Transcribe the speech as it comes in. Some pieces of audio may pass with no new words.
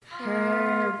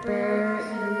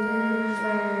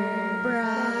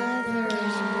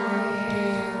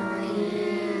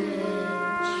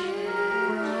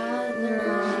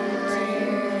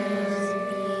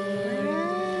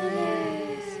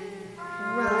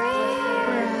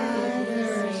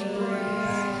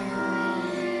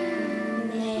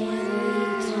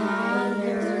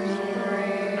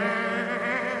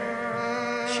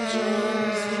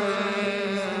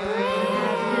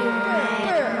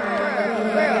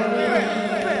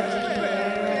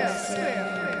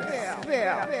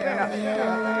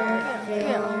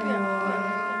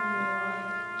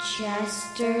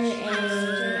Chester A.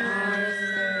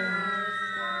 Arthur,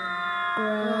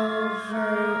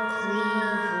 Grover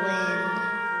Cleveland,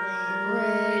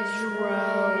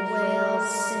 Woodrow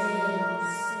Wilson,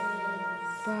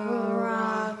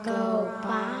 Barack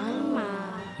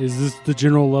Obama. Is this the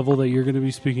general level that you're going to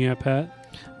be speaking at, Pat?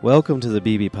 Welcome to the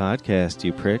BB Podcast,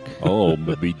 you prick. Oh,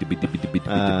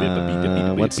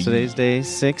 what's today's day?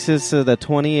 6 is the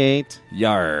 28.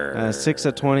 Yar. 6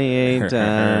 of 28.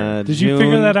 Did you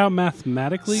figure that out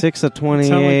mathematically? 6 of It sounded like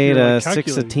 28. you were, 6 of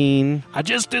calculating. teen. I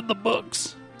just did the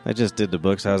books. I just did the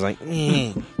books. I was like,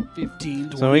 15,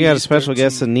 20, So we got a special 13.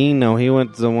 guest, Nino. He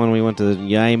went to the one we went to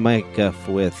Jamaica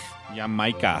with.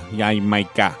 Jamaica. Yay,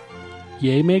 Maka?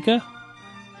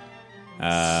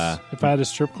 If I had a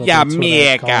strip club, that's what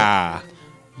I'd call Jamaica.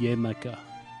 it. Yay, Maka.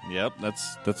 Yep,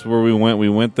 that's where we went. We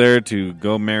went there to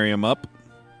go marry him up.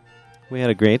 We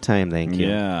had a great time, thank you.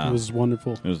 Yeah, It was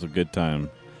wonderful. it was a good time.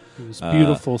 It was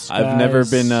beautiful skies. I've never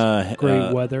been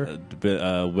great weather.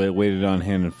 Waited on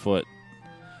hand and foot.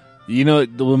 You know,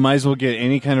 we might as well get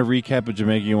any kind of recap of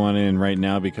Jamaica you want in right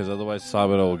now, because otherwise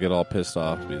Sabado will get all pissed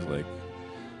off. He's like,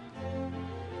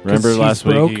 remember he's last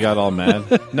broke? week he got all mad?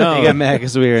 No, You got mad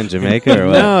because we were in Jamaica or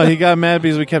what? no, he got mad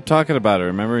because we kept talking about it.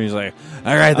 Remember, he's like,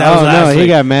 "All right, that was Oh, last no, week. he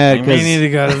got mad We because need to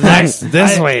go to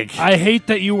this week." I hate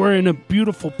that you were in a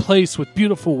beautiful place with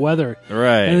beautiful weather.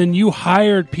 Right. And then you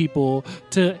hired people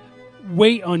to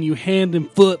wait on you hand and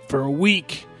foot for a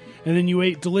week. And then you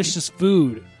ate delicious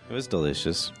food. it was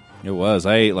delicious. It was.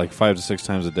 I ate like 5 to 6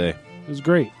 times a day. It was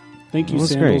great. Thank you, It was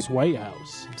Sandals great. White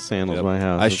House. Sandals, Yep. my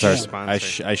house. I, It's our sh-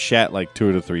 sponsor. I shat like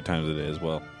 2 to 3 times a day as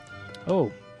well.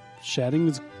 Oh, shatting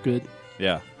is good.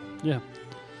 Yeah. Yeah.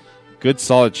 Good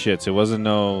solid shits. It wasn't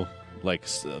no like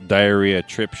diarrhea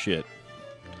trip shit.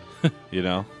 You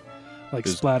know? Like It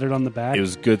was- splattered on the back. It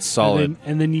was good solid.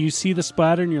 And then you see the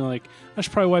splatter and you're like, I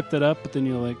should probably wipe that up. But then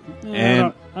you're like,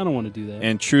 And- I don't want to do that.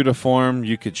 And true to form,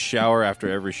 you could shower after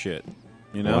every shit.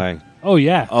 You know? Why? Oh,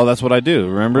 yeah. Oh, that's what I do.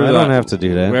 Remember? I don't have to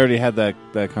do that. We already had that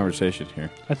conversation here.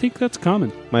 I think that's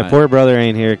common. My poor brother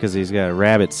ain't here because he's got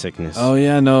rabbit sickness. Oh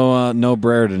yeah, no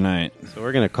Brer tonight. So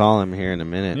we're gonna call him here in a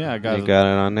minute. Yeah, I got You it. got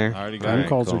it on there. I already got All Phone it.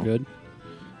 calls cool. are good.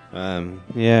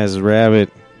 Yeah, his rabbit.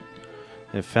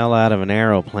 It fell out of an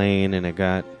aeroplane and it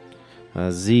got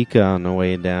Zika on the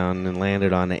way down and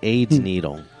landed on an AIDS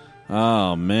needle.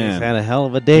 Oh He's man. had a hell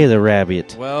of a day, the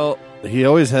rabbit. Well, he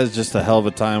always has just a hell of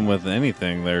a time with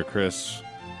anything there, Chris.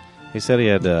 He said he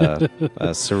had a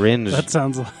syringe. That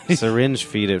sounds like syringe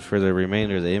feed it for the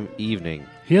remainder of the evening.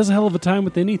 he has a hell of a time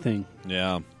with anything.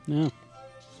 Yeah, Yeah.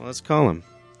 Well, let's call him.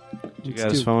 You Let's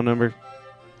got his do- phone number?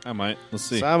 I might. Let's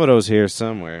see. Sabado's here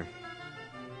somewhere.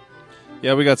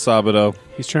 Yeah, we got Sabado.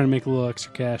 He's trying to make a little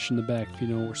extra cash in the back, if you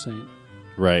know what we're saying.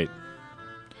 Right.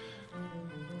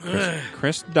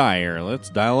 Chris Dyer. Let's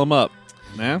dial him up.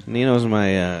 Yeah? Nino's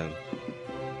my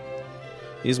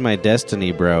he's my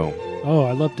destiny bro. Oh,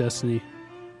 I love Destiny.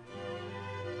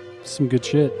 Some good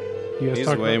shit. You guys He's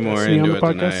talk way about more Destiny into on it the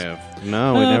than I podcast? have.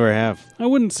 No, we never have. I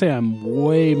wouldn't say I'm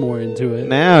way more into it.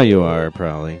 Now you are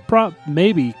probably.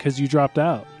 Maybe because you dropped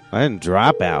out. I didn't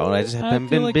drop out. I just I haven't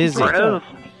feel been like you busy. dropped out.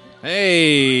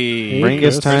 Hey. Hey, Bring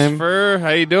us Chris. time. Christopher, how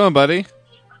you doing, buddy?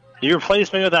 You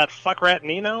replaced me with that fuck rat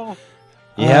Nino?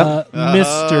 Yep.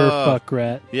 Mr.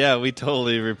 Fuckrat. Yeah, we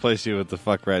totally replaced you with the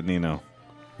fuck rat Nino.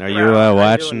 Are you How you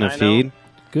watching doing, the Nino? feed?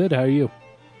 Good. How are you?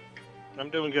 I'm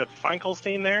doing good.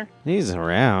 Finkelstein there? He's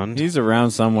around. He's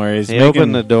around somewhere. He's He making,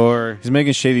 opened the door. He's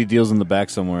making shady deals in the back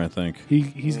somewhere, I think.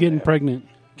 He's getting pregnant.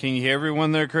 Can you hear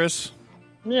everyone there, Chris?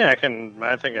 Yeah, I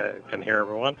think I can hear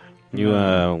everyone. You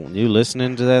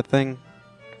listening to that thing?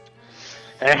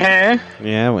 Uh-huh.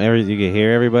 Yeah, you can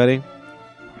hear everybody.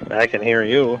 I can hear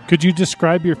you. Could you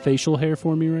describe your facial hair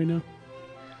for me right now?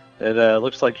 It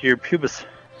looks like your pubis.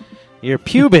 Your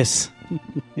pubis.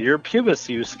 Your pubis,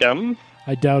 you scum.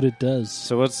 I doubt it does.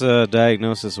 So what's the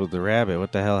diagnosis with the rabbit?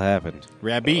 What the hell happened?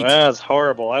 Rabbit. Well, it's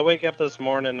horrible. I wake up this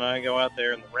morning and I go out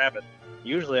there and the rabbit.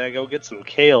 Usually I go get some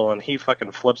kale and he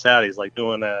fucking flips out. He's like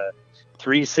doing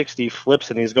 360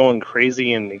 flips and he's going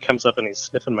crazy and he comes up and he's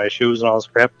sniffing my shoes and all this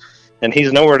crap. And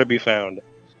he's nowhere to be found.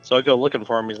 So I go looking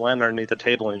for him. He's landing underneath the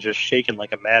table and he's just shaking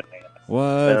like a madman. What?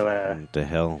 And, What the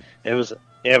hell? it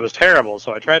was terrible.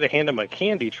 So I tried to hand him a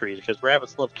candy treat because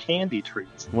rabbits love candy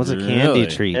treats. What's a Really? candy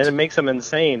treat? And it makes him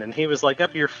insane. And he was like,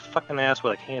 up your fucking ass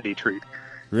with a candy treat.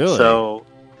 Really? So,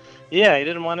 yeah, he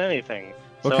didn't want anything.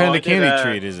 what So kind I of did, candy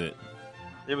treat is it?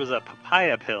 It was a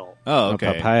papaya pill. Oh, A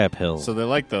okay. papaya pill. So they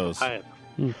like those. Papaya.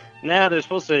 Nah, they're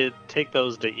supposed to take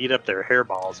those to eat up their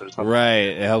hairballs or something. Right.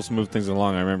 It helps move things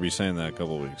along. I remember you saying that a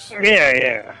couple of weeks. Yeah,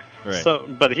 yeah. Right. So,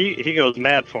 but he goes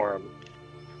mad for him.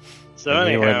 So And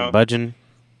he anyhow, wasn't budging.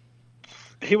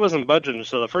 he wasn't budging.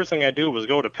 So the first thing I do was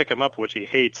go to pick him up, which he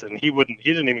hates, and he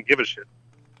didn't even give a shit.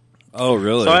 Oh,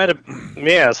 really? So I had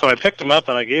to, so I picked him up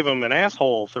and I gave him an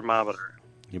asshole thermometer.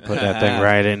 You put that thing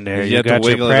right in there. You You have to got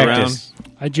your wiggle it practice.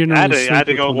 I generally I had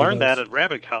to sleep go with one learn of that those. at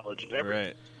Rabbit College. And everything.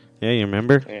 Right. Yeah, you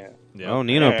remember? Yeah. Yeah. Oh,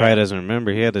 Nino Yeah. probably doesn't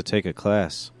remember. He had to take a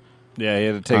class Yeah, he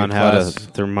had to take on a how class. to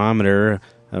thermometer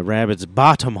a rabbit's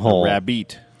bottom hole.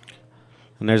 Rabbit.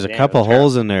 And there's a Yeah, couple that's right.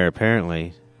 holes in there,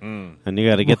 apparently. And you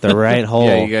got to get the right hole.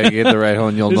 Yeah, you got to get the right hole,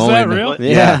 and you'll Is know that when- real?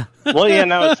 Yeah. Well, yeah,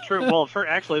 no, it's true. Well,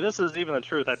 actually, this is even the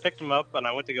truth. I picked him up and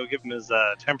I went to go give him his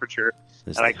temperature,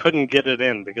 and I couldn't get it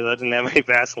in because I didn't have any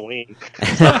Vaseline.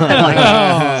 So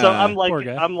I'm like, Poor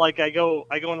guy. I go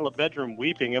into the bedroom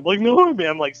weeping. I'm like, no,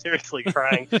 I'm like seriously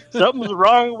crying. Something's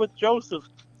wrong with Joseph.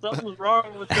 Something's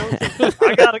wrong with Joseph.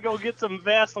 I gotta go get some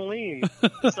Vaseline.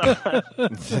 So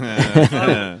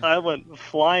I went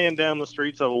flying down the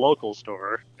streets of a local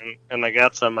store, and I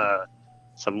got some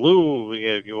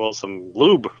lube, some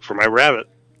lube for my rabbit.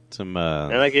 Some,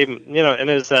 And I gave him, and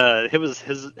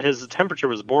his temperature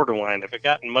was borderline. If it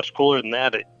got much cooler than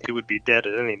that, he would be dead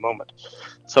at any moment.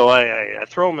 So I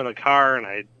throw him in the car and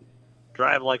I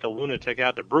drive like a lunatic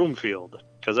out to Broomfield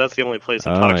because that's the only place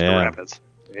that Oh, talks to yeah. rabbits.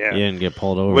 Yeah. you didn't get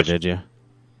pulled over, Which- did you?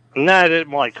 No, I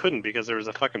didn't. Well, I couldn't because there was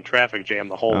a fucking traffic jam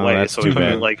the whole Oh, way. that's So too it took me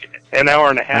bad. like an hour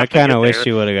and a half. I kind of wish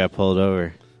you would have got pulled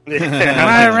over. My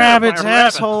My rabbit's rabbit.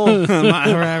 asshole.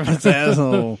 My rabbit's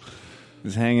asshole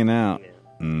is hanging out. Yeah.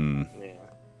 Mm. Yeah.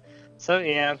 So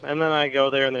yeah, and then I go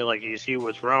there and they're like, "You see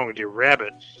what's wrong with your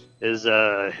rabbit? Is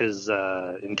his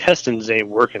intestines ain't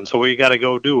working. So what you got to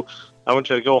go do? I want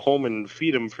you to go home and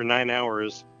feed him for 9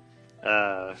 hours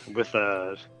with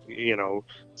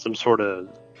some sort of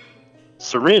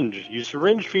syringe. You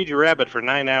syringe feed your rabbit for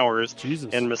 9 hours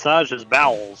Jesus. and massage his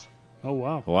bowels. Oh,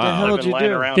 wow. The hell Wow. would I've been you lying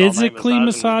do? around all night Physically massaging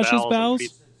massage his and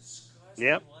bowels?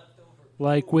 Yep.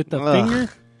 Like with the Ugh.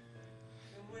 finger?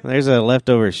 There's a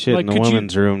leftover shit Like, in the could you-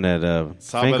 woman's room that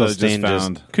Sabado Finkelstein just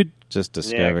found. Could just Yeah, I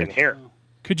discovered. can hear.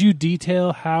 could you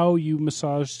detail how you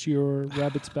massaged your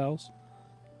rabbit's bowels?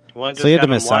 Well, I just So you had to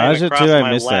got him lying massage it across too? I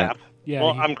my missed that. lap. Yeah.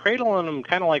 Well, he- I'm cradling him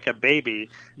kind of like a baby,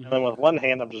 and then with one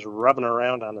hand I'm just rubbing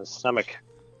around on his stomach.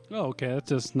 oh, okay. That's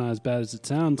just not as bad as it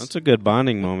sounds. That's a good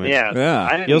bonding moment. Yeah, Yeah.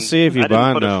 I didn't- You'll see if you I didn't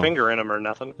bond, put a though. finger in him or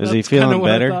nothing. Is he That's kinda feeling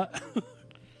what I better? thought.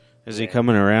 Is he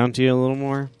coming around to you a little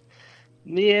more?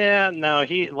 Yeah, no,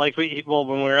 when we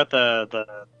were at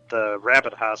the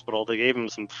rabbit hospital, they gave him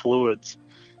some fluids,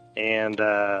 and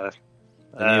And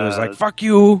he was like, "Fuck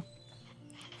you."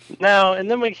 no, and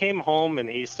then we came home and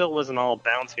he still wasn't all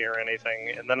bouncy or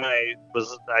anything. And then I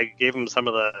gave him some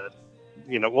of the,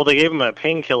 they gave him a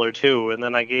painkiller too. And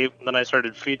then I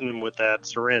started feeding him with that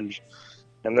syringe.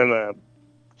 And then,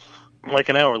 like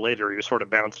an hour later, he was sort of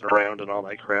bouncing around and all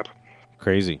that crap.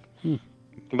 Crazy.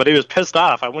 But he was pissed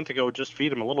off. I went to go just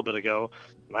feed him a little bit ago,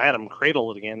 and I had him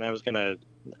cradled again. I was gonna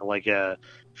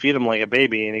feed him like a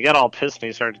baby, and he got all pissed and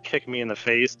he started kicking me in the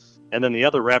face. And then the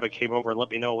other rabbit came over and let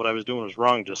me know what I was doing was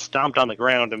wrong. Just stomped on the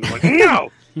ground and was like, "No,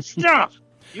 stop!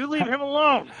 You leave him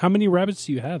alone." How many rabbits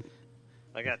do you have?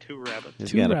 I got 2 rabbits.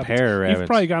 He's Two got rabbits. a pair of rabbits. You've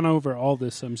probably gone over all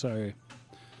this. I'm sorry.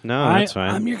 No, that's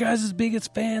fine. I'm your guys'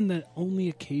 biggest fan that only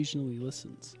occasionally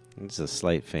listens. He's a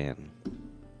slight fan.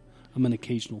 I'm an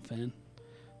occasional fan.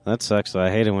 That sucks. Though.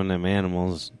 I hate it when them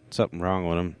animals, something wrong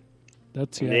with them.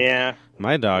 That's Yeah.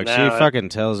 My dog, No, she it- fucking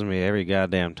tells me every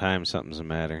goddamn time something's the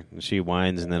matter. And she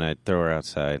whines, and then I throw her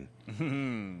outside.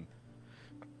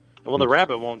 Well, the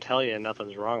rabbit won't tell you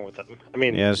nothing's wrong with him. I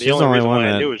mean, Yeah, the she's the only only reason one why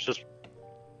I that- do is just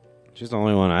She's the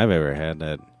only one I've ever had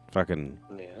that fucking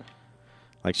yeah.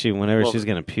 like whenever Well- she's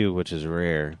gonna puke, which is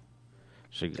rare.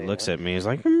 She Yeah. looks at me, is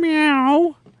like,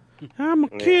 "Meow, I'm a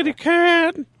kitty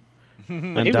cat."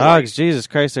 And He was dogs, Jesus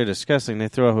Christ, they're disgusting. They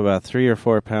throw up about 3 or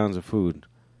 4 pounds of food.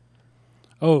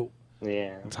 Oh,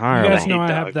 Yeah. It's you horrible. guys know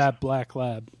hate I have dogs. that black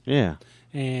lab, Yeah,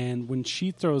 and when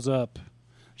she throws up,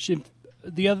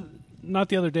 not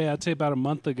the other day, I'd say about a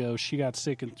month ago, she got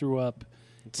sick and threw up.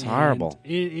 it's And horrible.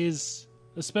 It is,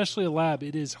 especially a lab.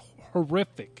 It is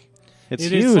horrific. It's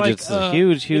It is huge. like It's a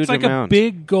huge It's like amount. a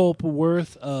big gulp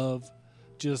worth of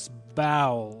just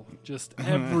bowel, just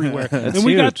everywhere. That's and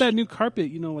we got huge. that new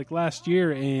carpet, like last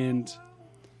year, and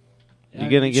You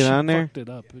gonna get she on there? Fucked it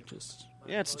up. It just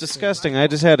Yeah, it's disgusting. I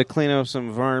just had to clean up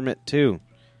some varmint too.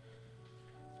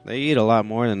 They eat a lot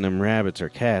more than them rabbits or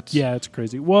cats. yeah, it's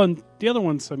crazy. Well, and the other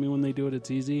ones, I mean, when they do it,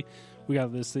 it's easy. We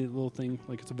got this little thing,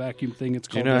 like it's a vacuum thing. It's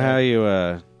Do you called. know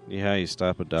how you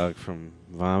stop a dog from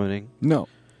vomiting? No.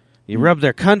 You rub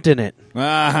their cunt in it.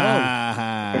 Well,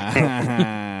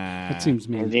 That seems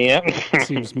mean. Yeah. That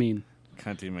seems mean.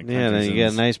 Yeah, then you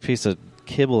get a nice piece of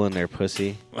kibble in their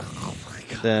pussy. Oh my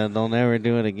god! Then they'll never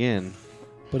do it again.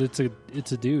 But it's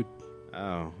a dude. Oh,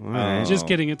 all right. Just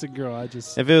kidding. It's a girl. I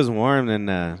just. If it was warm, then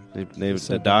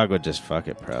the dog would just fuck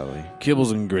it probably.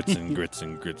 Kibbles and grits and grits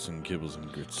and grits and kibbles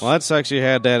and grits. Well, that sucks. You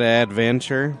had that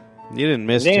adventure. You didn't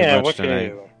miss too Yeah, much what can you tonight.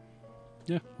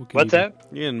 do? Yeah. What can What's you do? that?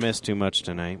 You didn't miss too much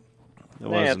tonight. It Yeah,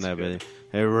 wasn't it's that good.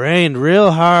 bad. It rained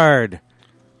real hard.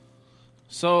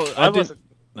 So I I did. wasn't.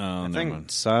 No, I never think mind.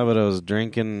 Sabado's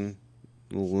drinking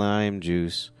lime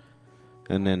juice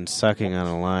and then sucking on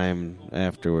a lime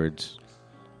afterwards.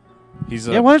 He's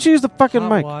Yeah, why don't you use the fucking Hot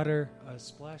mic? water, a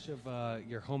splash of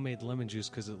your homemade lemon juice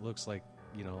because it looks like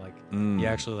Mm. you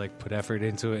actually like put effort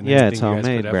into it. And Yeah, anything it's you guys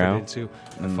homemade, put bro. effort into,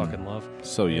 I fucking love.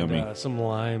 so And, yummy. some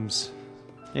limes.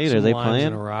 Hey, some are they limes playing?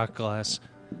 in a rock glass.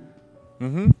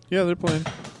 Yeah, they're playing.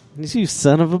 You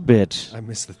son of a bitch. I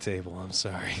missed the table. I'm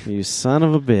sorry. You son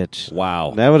of a bitch.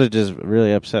 Wow. That would have just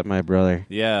really upset my brother.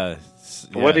 Yeah.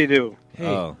 What do you do? Hey,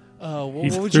 Oh.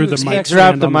 what, He would threw you the mic expect? stand Drop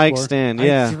the on the mic floor. stand, I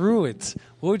yeah. threw it.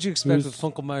 What would you expect Who's- with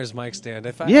Funkelmeyer's mic stand?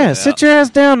 If I Yeah, sit your ass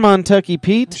down, Montucky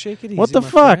Pete. Shake it What easy, the my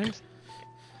fuck? friend.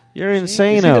 You're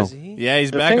Shake it insano. easy. Yeah,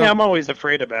 he's The back thing on. I'm always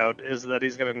afraid about is that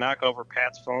he's going to knock over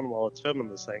Pat's phone while it's filming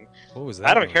this thing. What was that?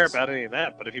 I don't care noise? about any of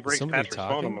that, but if he breaks somebody Patrick's phone,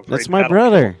 talking? I'm afraid That's my Pat will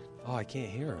brother. Oh, I can't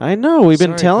hear him. I know. We've been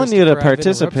Sorry, telling you to Christopher, I've interrupted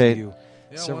participate. you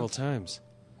several times.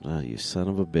 Oh, you son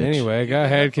of a bitch. Anyway, go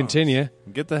ahead, continue.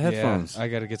 Get the headphones. Yeah, I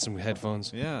got to get some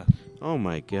headphones. Yeah. Oh,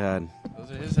 my God.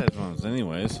 Those are his headphones,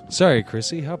 anyways. Sorry,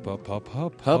 Chrissy. Hop. Hop,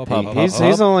 He's hop,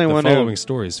 the only The one following who...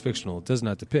 story is fictional. It does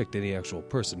not depict any actual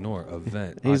person nor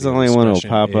event. He's the Audio only one who'll expression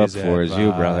pop up is for is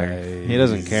you, brother. He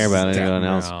doesn't care about anyone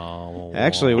else.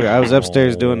 Actually, I was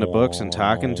upstairs doing the books and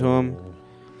talking to him,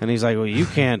 and he's like, "Well, you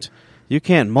can't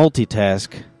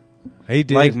multitask He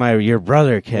did. like your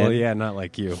brother can." Well, yeah, not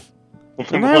like you.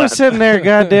 And I was sitting there,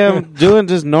 goddamn, doing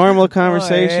just normal Oh,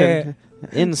 conversation.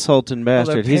 Insulting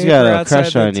bastard. The He's paper got a outside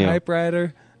crush the on you.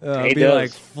 Typewriter He be does. like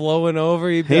flowing over.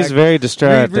 He'd be He's like, very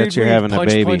distraught read, that you're read, having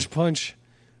punch, a baby. Punch.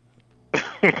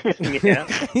 yeah.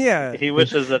 Yeah. He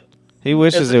wishes that. He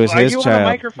wishes it was Are his you on a child.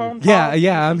 microphone? Yeah, Paul?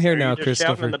 yeah, I'm here Or now, you're just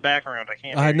shouting Christopher. in the background. I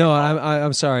can't. Hear No, you.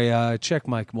 I'm sorry. Check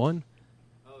mic 1.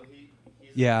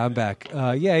 Yeah, I'm back.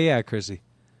 Yeah, Chrissy.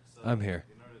 I'm here.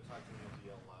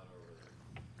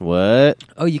 What?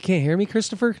 Oh, you can't hear me,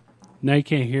 Christopher? Now you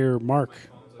can't hear Mark.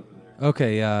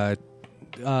 Okay.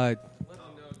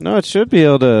 No, it should be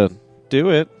able to do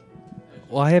it.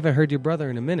 Well, I haven't heard your brother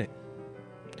in a minute.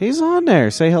 He's on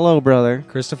there. Say hello, brother.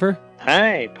 Christopher,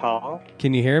 Hi, Paul.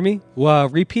 can you hear me? Well,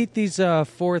 repeat these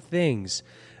 4 things.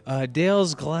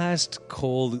 Dale's glassed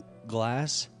cold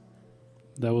glass.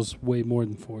 That was way more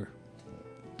than 4.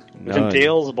 No,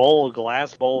 Dale's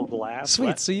glass bowl, glass. Sweet,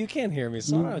 What? so you can't hear me,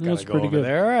 so I'm not That going was to go pretty over good.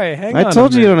 there. All right, hang I on.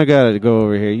 told a you you minute. don't gotta go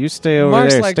over here. You stay over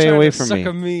Mark's there. like Stay trying away to from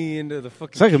sucker me. me into the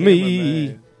fucking Sucker camera, me.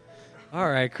 man. All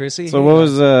right, Chrissy. So hang what on.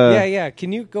 was Yeah.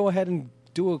 Can you go ahead and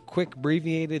do a quick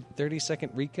abbreviated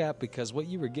 30-second recap because what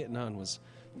you were getting on was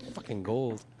fucking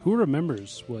gold. Who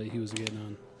remembers what he was getting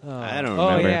on? I don't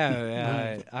Oh remember.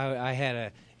 yeah, I had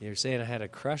a. You're saying I had a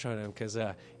crush on him because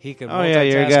he could. Oh yeah,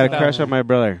 you multitask got a without- crush on my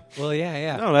brother. Well,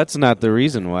 yeah. No, that's not the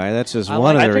reason why. That's just I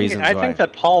one like- of the I think, reasons I why. think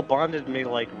that Paul bonded me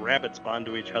like rabbits bond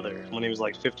to each other when he was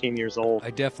like 15 years old. I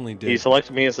definitely He did.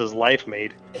 selected me as his life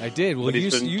mate. I did. Well, But you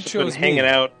he's been, you just been chose hanging me.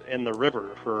 out in the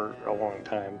river for a long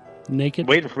time, Naked?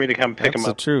 waiting for me to come pick That's him the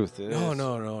up. truth. It No. is.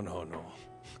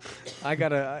 I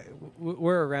gotta.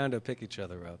 We're around to pick each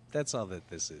other up. That's all that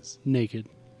this is. Naked.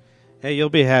 Hey, you'll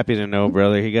be happy to know,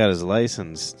 brother. He got his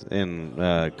license in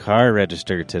car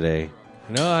registered today.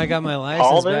 No, I got my license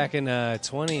Called it? back in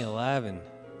 2011.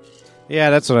 Yeah,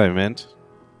 that's what I meant.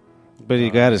 But he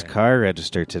got his Okay. car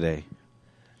registered today.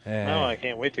 No, I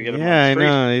can't wait to get him Yeah, on I the street.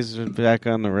 know. He's back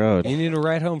on the road. You need a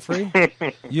ride home free?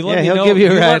 You Yeah, me he'll know, give you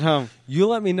a let- ride home. You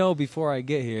let me know before I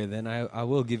get here, then I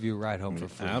will give you a ride home for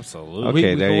free. Absolutely.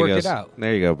 Okay, we there can you work go. it out.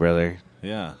 There you go, brother.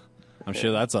 Yeah. I'm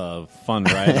sure that's a fun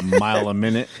ride, a mile a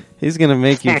minute. He's gonna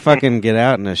make you fucking get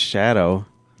out in a shadow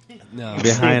No,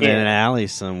 behind Yeah. an alley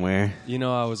somewhere. you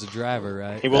know I was a driver,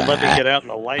 right? He won't let me get out in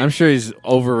the light. I'm sure he's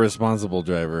over-responsible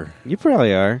driver. You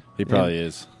probably are. He probably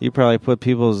is. You probably put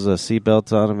people's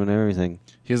seatbelts on them and everything.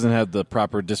 He doesn't have the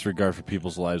proper disregard for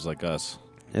people's lives like us.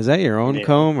 Is that your own Yeah.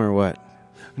 comb or what?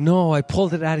 No, I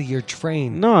pulled it out of your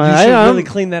train. No, you I should don't- really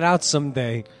clean that out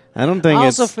someday. I don't think I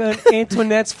it's. also found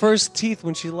Antoinette's first teeth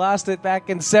when she lost it back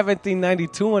in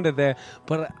 1792 under there.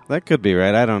 But That could be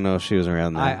right. I don't know if she was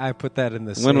around then. I put that in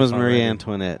the When safe was Marie already.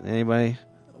 Antoinette? Anybody?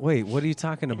 Wait, what are you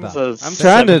talking about? It's a I'm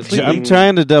trying to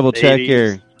 17 double check 80s.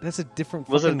 here. That's a different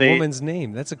Was it fucking the- woman's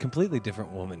name. That's a completely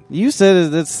different woman. You said it's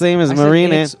the same as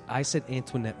Marina. I said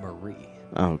Antoinette Marie.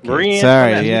 Okay. Marie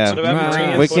Sorry, Antoinette. yeah. What about Marie We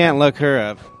Antoinette? can't look her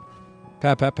up.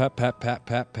 Pat, pat, pat, pat, pat,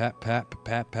 pat, pat, pat,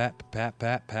 pat, pat, pat,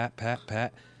 pat, pat, pat,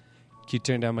 pat. Can you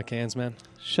turn down my cans, man?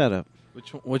 Shut up.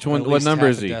 Which At one? What least number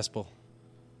half is a he? decibel.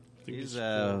 He's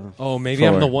Oh, maybe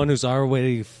I'm 4. the one who's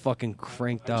already fucking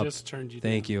cranked I up. just turned you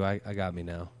Thank you. I got me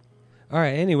now. All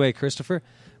right. Anyway, Christopher.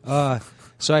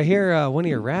 So I hear one of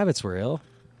your rabbits were ill.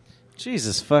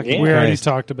 Jesus fucking Yeah. We already Christ.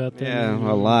 talked about that. Yeah,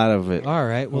 a lot of it. All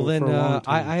right. Well, Oh, then for a long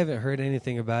time. I haven't heard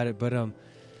anything about it, but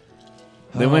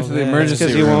They went to the man. emergency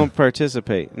Because he room. won't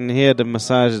participate, and he had to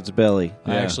massage its belly.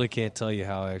 I Yeah. actually can't tell you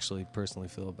how I actually personally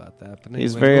feel about that. But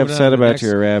He's anyways, very moving on upset to the about next-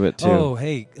 your rabbit too. Oh,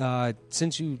 hey,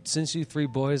 since you three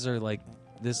boys are like,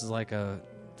 this is like a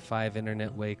 5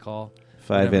 internet way call.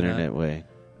 5 whatever internet way.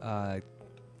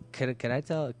 Can I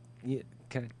tell?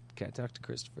 Can I talk to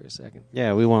Christopher a second?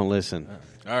 Yeah, we won't listen.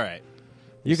 All right.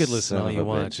 You could listen Son all of you a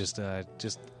want. bitch.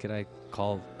 Just can I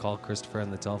call Christopher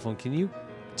on the telephone? Can you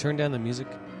turn down the music,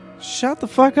 Shut the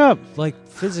fuck up. like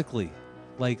physically,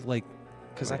 like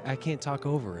because I can't talk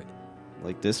over it.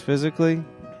 Like this physically?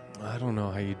 I don't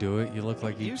know how you do it. You look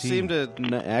like You ET. seem to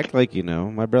act like you know.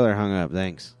 My brother hung up.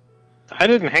 Thanks. I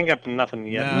didn't hang up nothing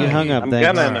yet. No, You hung up, I'm thanks.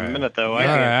 gonna in a Alright. minute though. all I right,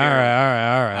 all can't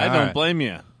hear. right. I don't blame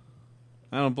you.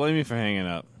 I don't blame you for hanging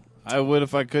up. I would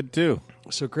if I could too.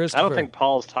 So I Christopher, don't think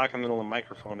Paul's talking into the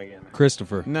microphone again.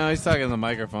 Christopher. No, he's talking to the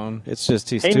microphone. It's just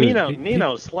he's Hey, too.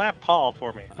 Nino, slap Paul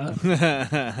for me.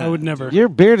 I would never. Your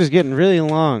beard is getting really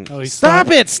long. Oh, he's Stop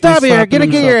slapping- it! Stop he's it! You're slapping gonna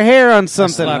get himself. your hair on I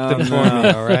something. slapped them for me.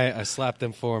 All right, I slapped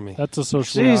them for me. That's a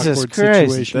socially Jesus awkward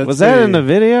Christ! situation. Was That's that in the pretty-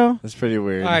 video? That's pretty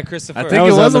weird. All right, Christopher. I think That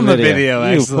it was on on the video.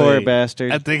 You Actually, poor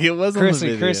bastard. I think it was on Chrissy,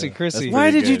 the video. Chrissy. That's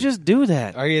Why pretty did you good. just do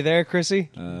that? Are you there, Chrissy?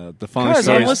 The following Cuz,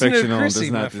 I'm story is listening to fictional and Chrissy,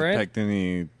 does my not friend. depict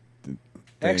any thing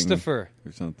Christopher.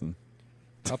 or something.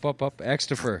 Up,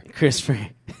 Christopher. Christopher.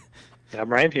 I'm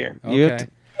right here. You Okay.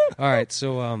 All right.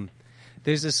 So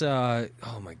there's this. Oh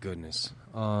my goodness.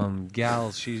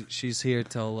 Gal. She's here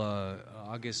till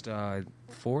August 4th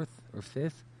or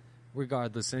 5th.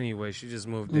 Regardless, anyway, she just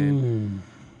moved in,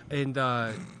 and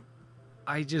I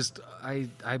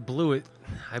blew it.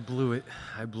 I blew it.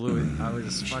 I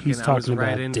was fucking. He's I was talking right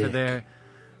about into dick. there,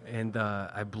 and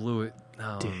I blew it.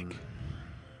 Dick.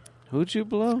 Who'd you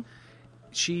blow?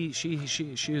 She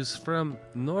was from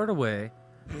Norway,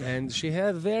 and she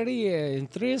had very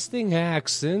interesting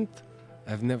accent.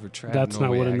 I've never tried. That's not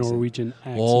Norway what a accent. Norwegian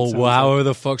accent Oh, sounds wow, like. how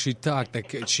the fuck she talked?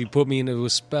 She put me into a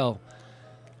spell.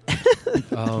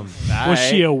 Was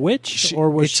she a witch or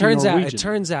was she Norwegian? It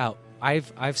turns out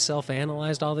I've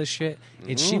self-analyzed all this shit,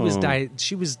 and she was Oh.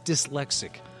 she was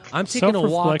dyslexic. I'm taking a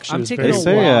walk. Self-reflection I'm is taking They a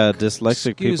say walk.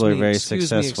 dyslexic Excuse people are me, very excuse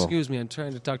successful. Me, excuse me. I'm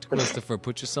trying to talk to Christopher.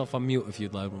 Put yourself on mute if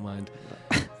you'd like, mind.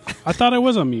 I thought I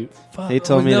was on mute. Fuck. He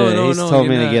told me No, to. no, He's no, told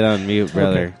me you're to not. get on mute,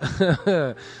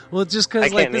 brother. Well, just I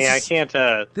because like can't. this Yeah, I is,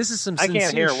 can't. this is some I can't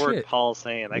sincere hear a word shit. Paul's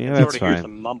saying. I Yeah, can that's sort of hear fine.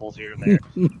 some mumbles here and there.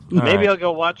 Maybe I'll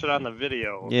go watch it on the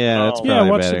video. Yeah, that's I'll- Yeah,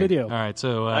 probably watch better. the video. All right,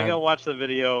 so I go watch the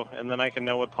video, and then I can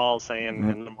know what Paul's saying, and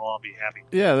then we'll all be happy.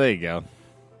 Yeah, there you go.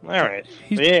 All right.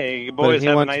 He's- Yeah, you boys he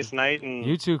have a wants- nice night and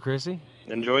you too, Chrissy.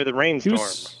 enjoy the He rainstorm.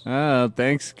 was- Oh,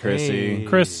 thanks, Chrissy. Hey.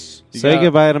 Chris, You Say got-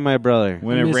 goodbye to my brother.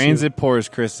 When I it miss rains, you. it pours,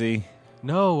 Chrissy.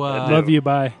 No, love you.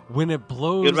 Bye. when it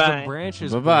blows, Goodbye. the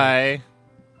branches. Bye bye.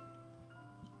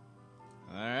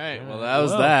 All right. Well, that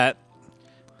was Well. that.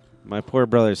 My poor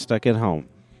brother's stuck at home.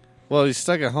 Well, he's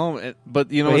stuck at home,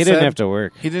 but you know But he what's didn't sad? have to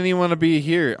work. He didn't even want to be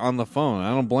here on the phone. I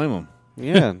don't blame him.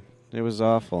 Yeah, it was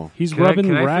awful. He's Can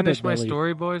rubbing I rabbit finish my belly.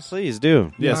 story, boys? Please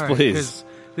do. Yes, All right, please. 'cause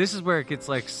this is where it gets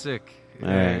like sick. All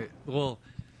right. Well,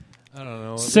 I don't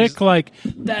know. Sick like,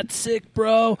 that's sick,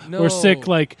 bro. No. Or sick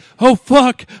like, oh,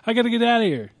 fuck, I got to get out of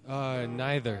here.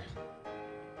 Neither.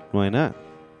 Why not?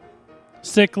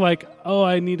 Sick like, oh,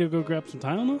 I need to go grab some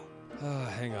Tylenol?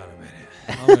 Hang on a minute.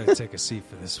 I'm going to take a seat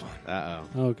for this one.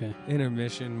 Uh-oh. Okay.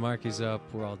 Intermission. Marky's up.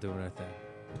 We're all doing our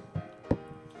thing.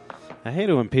 I hate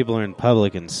it when people are in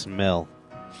public and smell.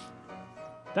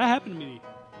 That happened to me.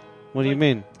 What do you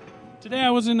mean? Today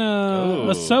I was in Oh.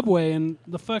 a Subway, and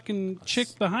the fucking chick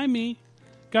behind me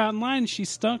got in line. She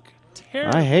stunk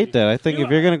terribly. I hate that. I think if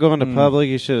you're going to go into public,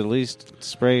 you should at least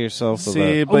spray yourself with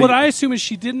See, a... but What I assume is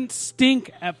she didn't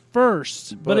stink at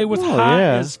first, but it was Oh, hot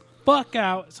yeah. as fuck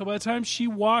out. So by the time she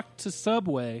walked to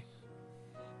Subway,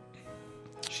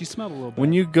 she smelled a little bit.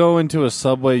 when you go into a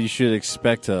Subway, you should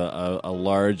expect a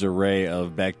large array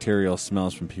of bacterial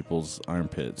smells from people's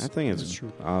armpits. I think That's it's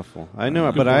true. awful. I know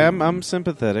it, Good but point. I'm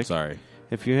sympathetic. Sorry.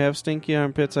 If you have stinky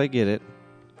armpits, I get it.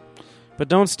 But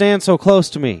don't stand so close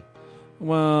to me.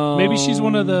 Well, Maybe she's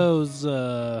one of those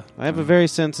I have a very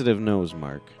sensitive nose,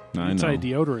 Mark. I know.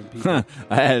 anti-deodorant people.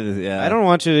 I don't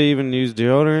want you to even use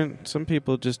deodorant. Some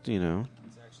people just, Yeah.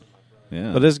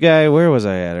 But this guy, where was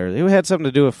I at earlier? It had something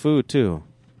to do with food, too.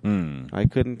 Mm. I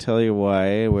couldn't tell you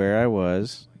where I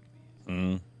was.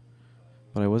 Mm.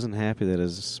 But I wasn't happy that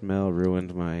his smell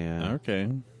ruined my... Okay.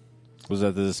 Was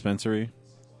that the dispensary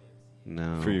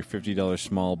No. for your $50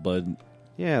 small bud?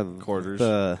 Yeah. Quarters.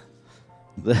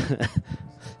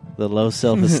 The low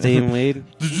self-esteem weed.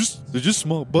 They're just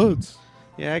small buds.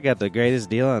 Yeah, I got the greatest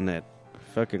deal on that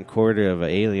fucking quarter of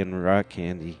alien rock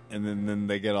candy. And then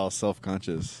they get all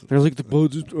self-conscious. They're like, the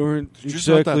buds aren't Just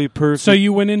not exactly perfect. So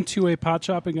you went into a pot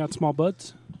shop and got small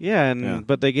buds Yeah,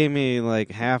 but they gave me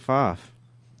like half off.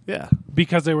 Yeah.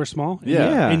 because they were small?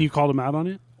 Yeah. And you called them out on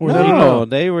it? Or No,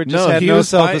 they were just had he no was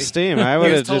fine. self-esteem. I would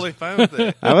He was have totally fine with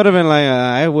it. I would have been like,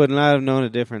 I would not have known a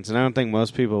difference, and I don't think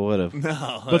most people would have.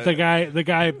 No. But the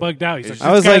guy bugged out. He's like,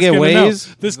 I was "This like, guy's it gonna weighs?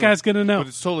 know. This guy's gonna know. But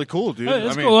it's totally cool, dude. Hey,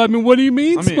 it's cool. I mean, what do you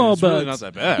mean, small it's buds? really not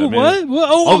that bad. Well, I mean, Oh, what?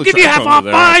 I'll all the give you trash half off.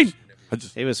 over there.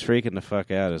 Fine. He was freaking the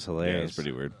fuck out. It's Yeah, hilarious. it's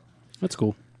pretty weird. That's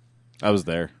cool. I was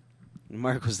there.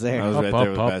 Mark was there. I was right there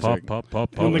with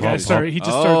Patrick. When the guy started, he just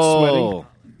started sweating.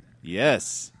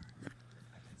 Yes.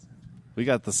 We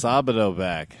got the Sabado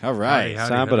back. All right.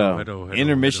 Sabado.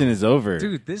 Intermission is over.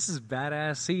 Dude, this is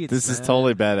badass seats. This is man.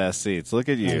 totally badass seats. Look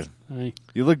at you. Hey,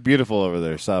 You look beautiful over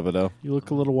there, Sabado. you look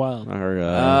a little wild.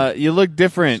 You look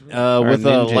different with a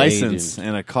ninja license agent.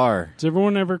 and a car. Does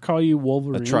everyone ever call you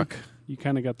Wolverine? A truck. You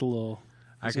kind of got the little.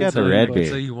 I He's can got the tell you- red I'll beard.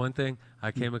 tell you one thing.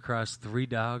 I came across 3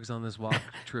 dogs on this walk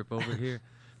trip over here.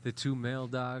 The 2 male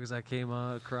dogs I came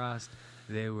across,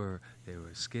 they were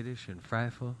skittish and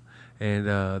frightful, and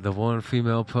the 1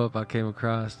 female pup I came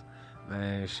across,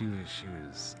 man, she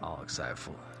was all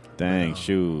exciteful. Dang,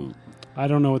 shoot. I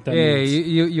don't know what that Yeah, means.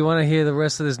 you want to hear the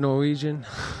rest of this Norwegian?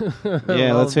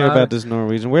 Yeah, All let's hear about this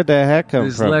Norwegian. Where'd that hat come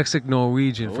This from? Lexic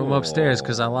Norwegian from upstairs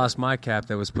because I lost my cap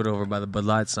that was put over by the Bud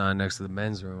Light sign next to the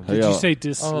men's room. Did you say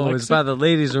dyslexic? Oh, it's by the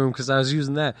ladies' room because I was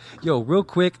using that. Yo, real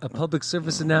quick, a public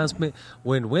service announcement.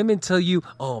 When women tell you,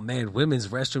 oh, man, women's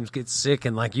restrooms get sick,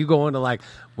 and, like, you go into, like,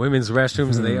 women's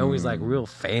restrooms, and they always, like, real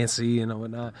fancy and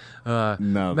whatnot. No,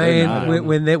 they're not. Man,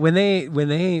 when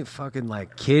they ain't fucking,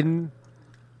 like, kidding,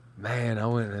 man, I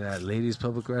went to that ladies'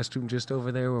 public restroom just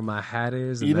over there where my hat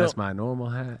is, and You know- that's my normal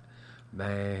hat.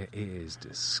 Man, it is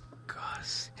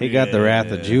disgusting. He got the wrath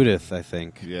of Yeah. Judith, I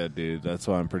think. Yeah, dude. That's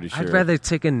why I'm pretty sure. I'd rather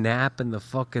take a nap in the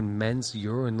fucking men's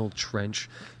urinal trench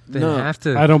than No, have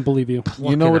to I don't believe you. pluck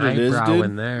You know an what it is, eyebrow dude?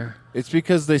 in there. It's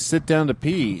because they sit down to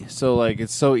pee. So, like,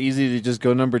 it's so easy to just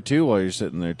go number 2 while you're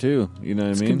sitting there, too. You know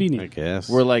what It's I mean? I convenient. guess.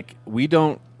 We're like, we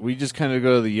just kind of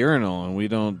go to the urinal and we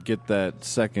don't get that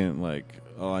second, like,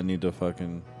 oh, I need to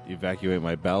fucking evacuate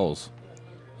my bowels.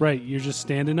 Right, you're just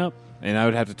standing up. And I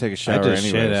would have to take a I shower just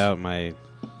anyways. shit out my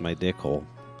dick hole.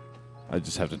 I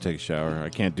just have to take a shower. I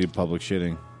can't do public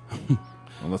shitting.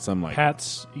 Unless I'm like,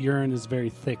 Pat's urine is very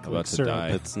thick, About like to syrup. die.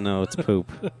 It's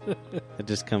poop. It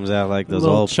just comes out like those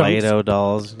Little old chunks. Play-Doh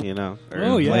dolls, you know, or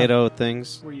Oh, yeah. Play-Doh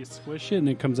things. Where you squish it and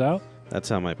it comes out. That's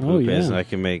how my poop Oh, is. yeah. I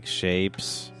can make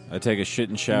shapes. I take a shit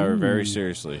and shower very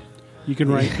seriously. You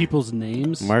can write people's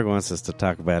names. Mark wants us to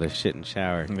talk about his shit and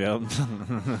shower. Yep.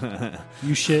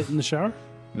 You shit in the shower?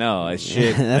 No, I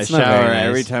shit. That's I not shower very nice.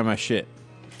 every time I shit.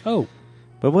 Oh,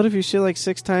 But what if you shit like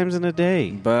 6 times in a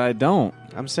day? But I don't.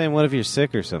 I'm saying, what if you're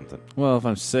sick or something? Well, if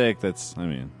I'm sick,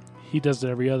 he does it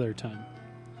every other time.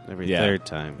 Every Yeah. third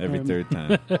time. every Um, third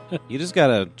time. You just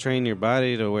gotta train your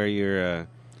body to where you're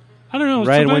I don't know.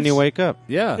 right when sometimes you wake up.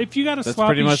 Yeah. If you got a That's sloppy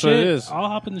pretty much shit, what it is. I'll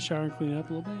hop in the shower and clean it up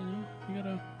a little bit. You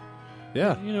gotta.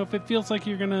 Yeah. You know, if it feels like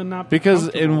you're gonna not be Because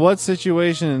in comfortable. what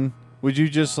situation would you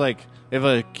just like if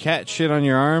a cat shit on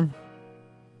your arm?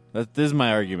 This is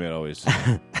my argument always.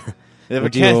 If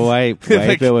Would you wipe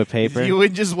it with paper? You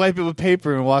would just wipe it with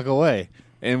paper and walk away.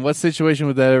 In what situation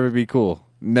would that ever be cool?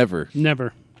 Never.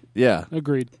 Never. Yeah.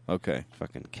 Agreed. Okay.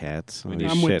 Fucking cats. I'm When you're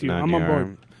I'm with shitting you. on I'm your on board. arm.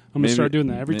 I'm gonna Maybe- start doing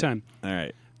that every time. All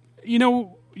right. You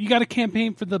know, you got to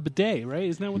campaign for the bidet, right?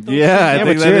 Isn't that what? Those Yeah, I Yeah,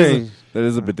 think but that you're-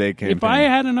 is a bidet campaign. If I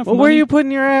had enough Well, money, where are you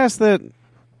putting your ass that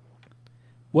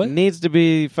what needs to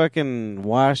be fucking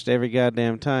washed every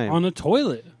goddamn time? on a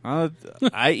toilet?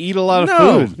 I eat a lot of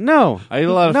no, food. no. I eat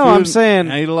a lot of No, food. I'm saying-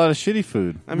 I eat a lot of shitty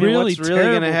food. I mean, Really what's really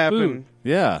going to terrible happen? food.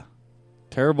 Yeah.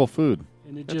 Terrible food.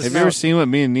 And it That's just Have you ever seen what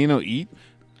me and Nino eat?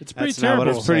 it's pretty That's not what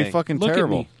terrible. It's pretty saying. fucking Look at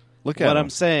terrible. me. Look at What him. I'm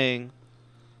saying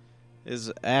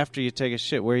is, after you take a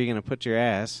shit, where are you going to put your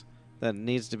ass? That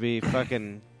needs to be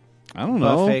fucking I don't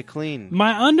know. buffet clean.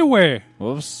 My underwear.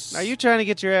 Whoops. Are you trying to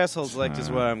get your assholes licked?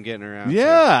 Is what I'm getting around. Yeah,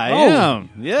 I Oh. am.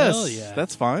 Yes. Hell yeah.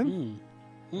 That's fine. Mm.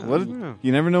 What? know.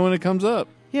 You never know when it comes up.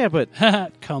 Yeah, but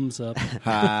Comes up.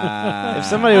 if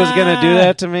somebody was going to do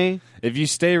that to me, If you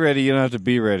stay ready, you don't have to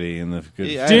be ready. In the good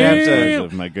Yeah, I'd have to- words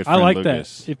of my good I friend like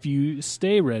Lucas. that. If you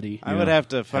stay ready, I would have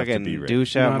to fucking be ready.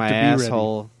 douche You out don't my have to be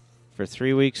asshole for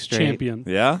 3 weeks straight. champion.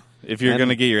 Yeah, if you're And-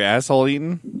 gonna get your asshole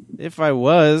eaten, If I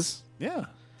was, yeah,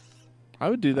 I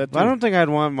would do that too. but I don't think I'd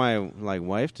want my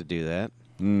wife to do that.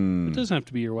 It doesn't have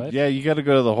to be your wife. Yeah, you got to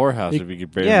go to the whorehouse It- if you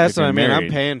get Yeah, that's if you're what I mean. married.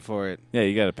 I'm paying for it, Yeah,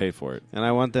 you got to pay for it. and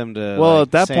I want them to Well, like,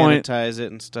 at that point- sanitize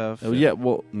it and stuff. Oh, yeah,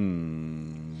 well,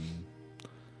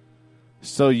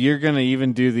 so you're gonna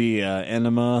even do the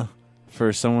enema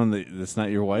for someone that's not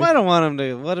your wife? Well, I don't want them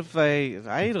to. What if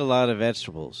I eat a lot of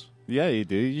vegetables? Yeah, you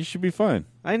do. You should be fine.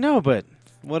 I know, but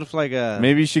what if like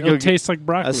Maybe you should It'll go. taste like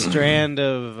broccoli. a strand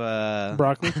of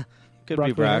broccoli. could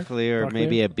broccoli be broccoli or broccoli.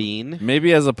 maybe a bean.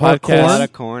 Maybe as a A lot podcast.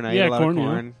 of corn. I Yeah, eat a lot corn, of yeah.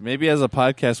 corn. Maybe as a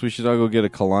podcast, we should all go get a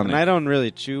colonic. And I don't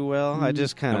really chew well. I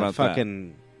just kind How of about that?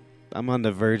 fucking. I'm on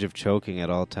the verge of choking at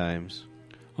all times.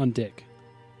 On dick.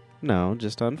 No,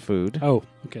 just on food. Oh,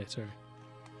 okay, sorry.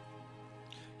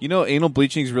 You know, anal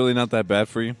bleaching is really not that bad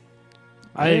for you.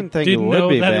 I didn't think it would know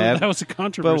be that, bad. That was a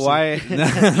controversy. But why?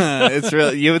 It's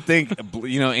real. You would think,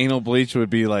 anal bleach would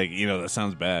be like, that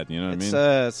sounds bad. You know what It's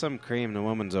I mean? some cream the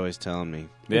woman's always telling me.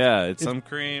 Yeah, it's some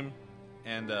cream,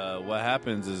 and what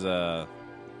happens is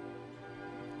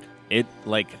it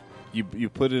like you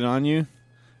put it on you,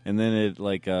 and then it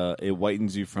like it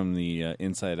whitens you from the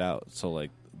inside out. So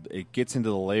like it gets into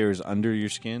the layers under your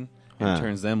skin and Huh.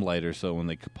 turns them lighter. So when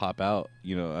they pop out,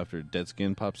 after dead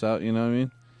skin pops out, you know what I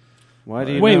mean? Why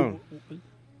do you Wait, know?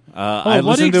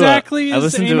 what exactly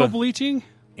is anal bleaching?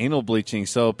 Anal bleaching.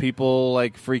 So people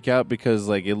like freak out because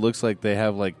like it looks like they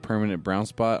have like permanent brown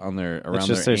spot on their around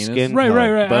just their their anus. skin? Right. But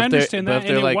I if they're- understand but that, if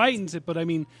they're and it like, whitens it. But I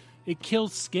mean, it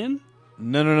kills skin.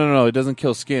 No. It doesn't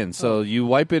kill skin. So you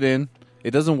wipe it in.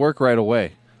 It doesn't work right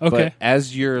away. Okay. But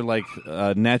as your like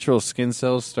natural skin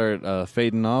cells start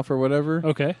fading off or whatever,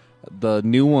 Okay. the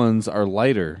new ones are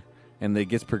lighter, and they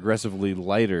get progressively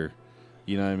lighter.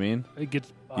 You know what I mean? It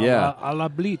gets Yeah. a la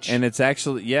bleach. And it's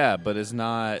actually but it's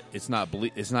not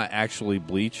actually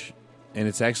bleach, and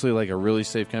it's actually like a really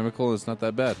safe chemical. It's not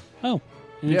that bad. and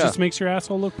it Yeah. just makes your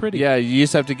asshole look pretty. Yeah, you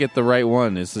just have to get the right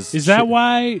one. It's this Is that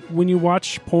why when you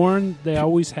watch porn, they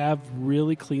always have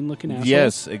really clean looking assholes?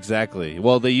 Yes, exactly.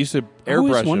 Well, they used to I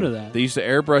always airbrush wonder them. that. They used to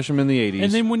airbrush them in the 80s.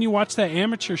 And then when you watch that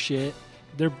amateur shit,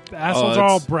 their assholes Oh, are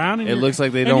all it's- brown. And it you're- looks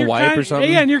like they and don't you're wipe kinda- or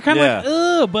something? Yeah, and you're kind of Yeah. like,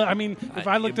 ugh. But I mean, if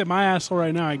I looked at my asshole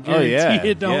right now, I guarantee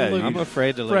it don't yeah, look. I'm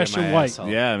afraid to look fresh at my and white. asshole.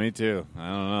 Yeah, me too. I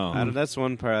don't know. That's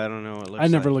one part I don't know what it looks I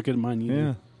never like. look at mine either.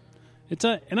 Yeah. It's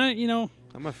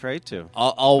I'm afraid to.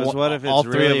 All Because what if it's all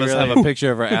three really, of us really- have a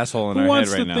picture of our asshole in who our wants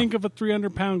head to right now. think of a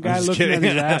 300-pound guy just looking at kidding.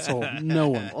 his asshole? No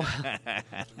one.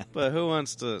 But who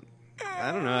wants to?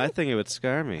 I don't know. I think it would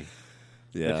scar me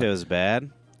Yeah. if it was bad.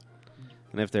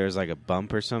 And if there's like a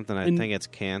bump or something, I And- think it's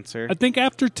cancer. I think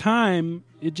after time,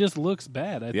 it just looks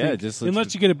bad. I Yeah, think, it just looks-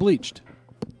 unless you get it bleached.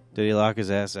 Did he lock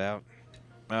his ass out?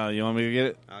 Oh, you want me to get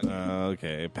it?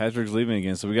 Okay. Patrick's leaving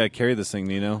again, so we got to carry this thing,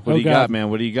 Nino. What Oh, do you God. got, man?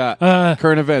 What do you got?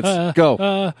 Current events.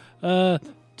 Go.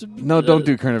 No, don't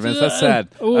do current events. That's sad.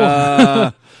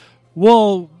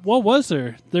 Well, what was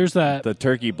there? There's that. The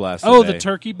turkey blast. the today.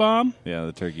 turkey bomb, Yeah,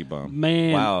 the turkey bomb.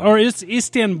 man. Wow. Or it's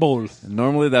Istanbul.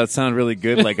 Normally that would sound really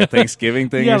good, like a Thanksgiving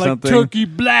thing Yeah, or like something. turkey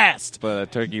blast. But a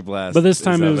turkey blast. But this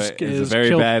time is it a was- ve- it it's was very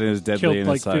killed- bad and it's deadly killed and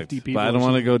like it sucked. 50 people But I or don't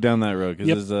want to something. go down that road because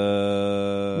Yep.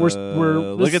 there's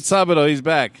look this- at Sabado. He's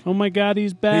back. Oh my God,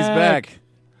 he's back. He's back.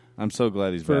 I'm so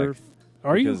glad he's For, back.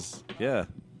 are you? Because, yeah,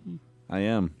 I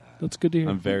am. That's good to hear.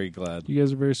 I'm very glad. You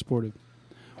guys are very supportive.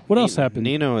 What else happened?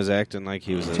 Nino was acting like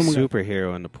he was a Someone got-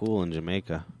 superhero in the pool in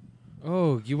Jamaica.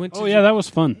 Oh, you went to Oh yeah, that was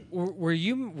fun. Were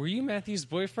you Matthew's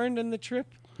boyfriend in the trip?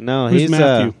 No, Who's he's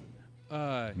Matthew?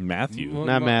 Matthew.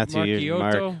 Not Matthew,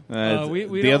 Mark. We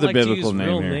the don't other like to biblical use name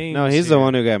real here. names No, he's the here.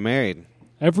 one who got married.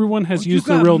 Everyone has you used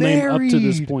their got real name up to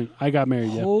this married. point. I got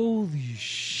married. Yeah. Holy gonna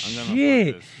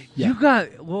shit! upload this. Yeah. You got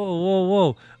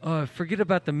whoa! Forget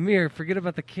about the mirror. Forget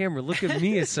about the camera. Look at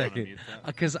me a second,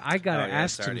 because I gotta Oh, yeah,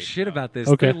 ask some sorry. shit about this.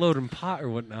 Okay. They're loading pot or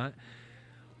whatnot.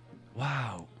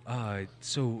 Wow.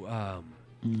 So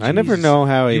I never know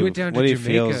how You he went down to what he Jamaica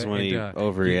feels when and, he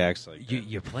overreacts like that.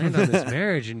 you planned on this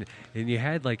marriage and you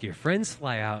had like your friends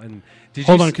fly out and did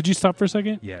Hold you on, s- could you stop for a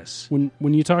second? Yes.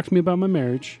 When you talk to me about my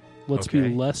marriage, let's Okay.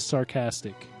 be less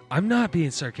sarcastic. I'm not being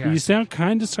You sarcastic. sound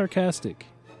kind of sarcastic.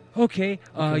 Okay.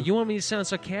 You want me to sound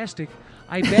sarcastic?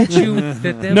 I bet you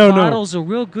that them No. bottles of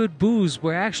real good booze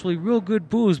were actually real good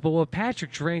booze, but what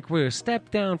Patrick drank were a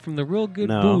step down from the real good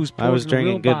No, booze. I was poured in a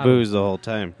real drinking good bottle. booze the whole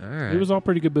time. All right. It was all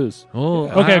pretty good booze. Oh,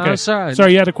 Okay, I'm okay. sorry.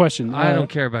 Sorry, you had a question. I don't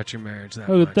care about your marriage that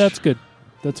Oh, much. that's good.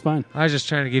 That's fine. I was just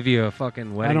trying to give you a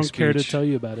fucking wedding I don't care to speech. tell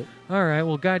you about it. All right,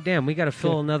 well, goddamn, we got to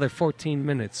fill another 14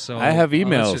 minutes. So I have let's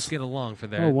emails. just get along for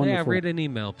that. Oh, wonderful. Yeah, read an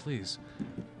email, please.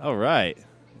 All right.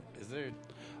 Is there?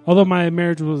 Although my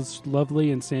marriage was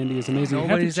lovely and Sandy is amazing.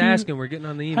 Nobody's Haven't you- asking. We're getting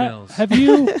on the emails. Have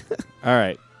you All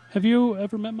right. have you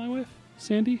ever met my wife,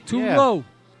 Sandy? Too Yeah. low.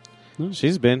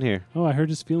 She's been here. Oh, I heard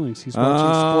his feelings. He's watching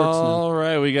sports now. All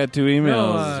right, we got 2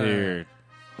 emails No, here.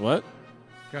 What?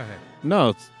 Go ahead.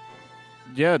 No.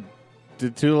 Yeah.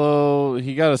 Did Tulo?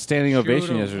 He got a standing ovation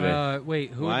Shoot 'em. yesterday.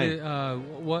 Wait, who Why? did?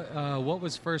 What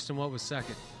was first and what was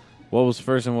second? What was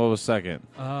first and what was second?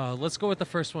 Let's go with the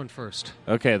first one first.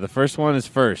 Okay, the first one is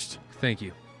first. Thank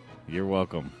you. You're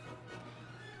welcome.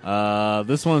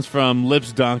 This one's from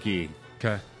Lips Donkey.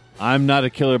 Okay. I'm not a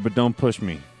killer, but don't push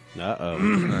me. Uh-oh. All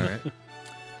right.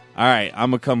 All right,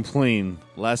 I'm going to come clean.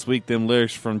 Last week, them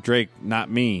lyrics from Drake,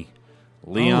 not me.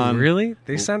 Leon. Oh, really?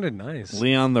 They sounded nice.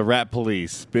 Leon the Rat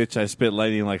Police. Bitch, I spit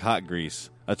lightning like hot grease.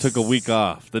 I took a week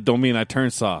off. That don't mean I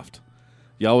turned soft.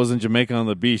 Y'all was in Jamaica on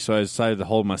the beach, so I decided to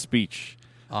hold my speech.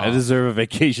 I deserve a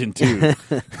vacation, too.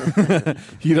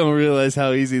 You don't realize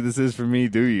how easy this is for me,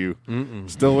 do you? Mm-mm.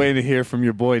 Still waiting to hear from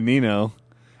your boy Nino.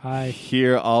 Hi.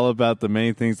 Hear all about the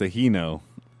many things that he know.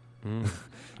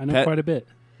 I know Pat- quite a bit.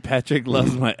 Patrick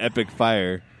loves my epic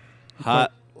fire.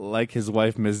 Hot like his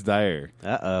wife, Miss Dyer.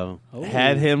 Uh-oh. Oh.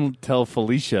 Had him tell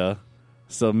Felicia,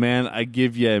 so man, I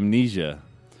give you amnesia.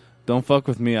 Don't fuck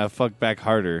with me, I fuck back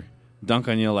harder. Dunk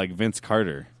on you like Vince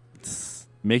Carter.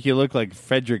 Make you look like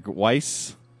Frederick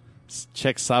Weiss.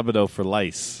 Check Sabado for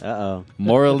lice. Uh-oh.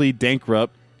 Morally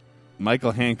bankrupt.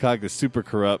 Michael Hancock is super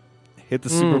corrupt. Hit the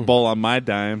Super Bowl on my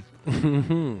dime.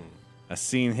 I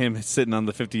seen him sitting on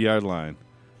the 50-yard line.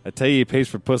 I tell you he pays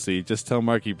for pussy. Just tell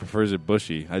Mark he prefers it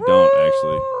bushy. I don't,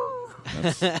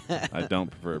 actually. I don't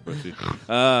prefer it bushy.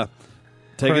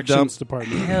 Take a dump. Corrections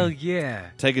department. Hell yeah.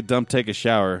 Take a dump, take a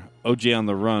shower. OJ on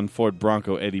the run, Ford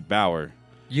Bronco, Eddie Bauer.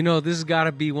 You know, this has got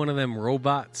to be one of them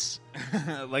robots.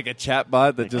 Like a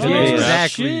chatbot that just Yeah, makes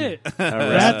exactly. rap. Shit.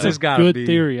 That's That's a gotta good be.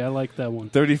 theory. I like that one.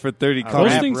 30 for 30. All Call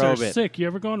Those rap me. things are robot. sick. You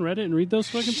ever go on Reddit and read those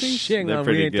fucking things? Shit, They're no, we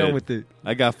pretty ain't done good. with it.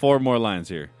 I got 4 more lines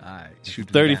here. All right, shoot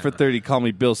 30 them for down. 30. Call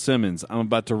me Bill Simmons. I'm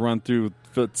about to run through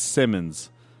Fitzsimmons.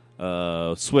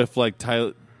 Swift like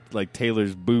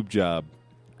Taylor's boob job.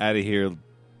 Out of here.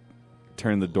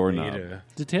 Turn the doorknob. Later.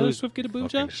 Did Taylor Who's Swift get a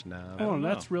boob Fucking job? snob. Oh,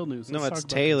 that's real news. No, Let's it's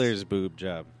talk about Taylor's boob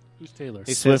job. this. Who's Taylor?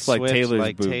 He Swift said like Taylor's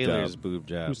like boob Taylor's job. boob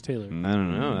job. Who's Taylor? I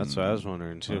don't know. That's what I was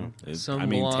wondering, too. Some I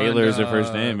mean, blonde, Taylor is her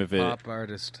first name. If it pop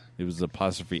artist. was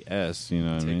apostrophe S, you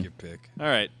know what I Take mean? your pick. All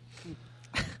right.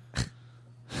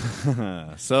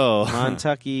 So,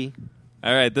 Montucky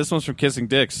all right, this one's from Kissing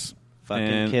Dicks. fucking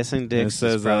And kissing it dicks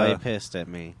says, is probably pissed at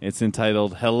me. It's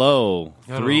entitled Hello,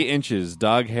 Hello. 3 inches,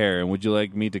 dog hair, and would you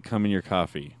like me to come in your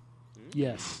coffee?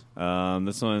 Yes.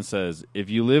 This one says, if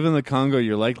you live in the Congo,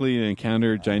 you're likely to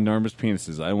encounter ginormous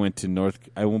penises. I went to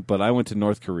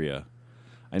North Korea.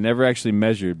 I never actually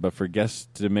measured, but for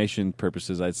guesstimation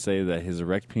purposes, I'd say that his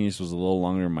erect penis was a little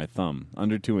longer than my thumb,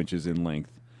 under 2 inches in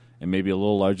length, and maybe a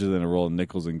little larger than a roll of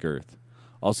nickels in girth.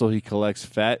 Also, he collects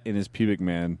fat in his pubic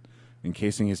man,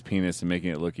 encasing his penis and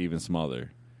making it look even smaller.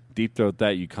 Deep throat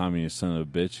that, you communist son of a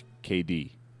bitch.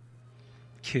 KD.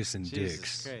 Kissing Jesus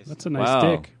dicks. Christ. That's a nice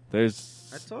Wow. dick. There's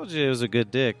I told you it was a good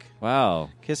dick. wow.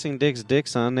 Kissing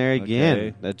dicks on there again. Okay.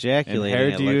 And Ejaculating. how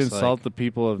it do you looks insult like. the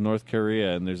people of North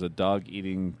Korea? And there's a dog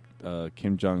eating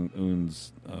Kim Jong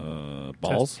Un's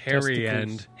balls. Hairy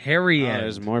Testicles. end. Hairy Oh, end.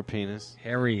 there's more penis.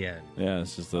 Hairy end. Yeah,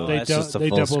 it's just a. They, that's just a they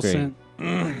full double screen.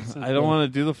 sent. I don't want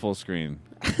to do the full screen.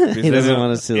 He doesn't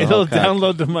want to see the It'll whole cock.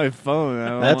 download to my phone. I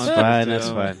don't That's want fine. to. That's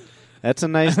fine. That's a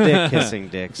nice dick kissing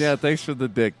dicks. Yeah, thanks for the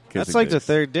dick. That's kissing like the dicks.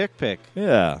 third dick pic.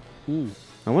 Yeah.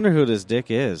 I wonder who this dick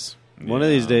is. One of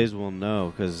Yeah. these days we'll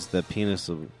know because the penis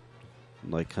will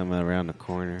like come around the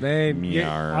corner. Man,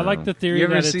 Meow. I like the theory You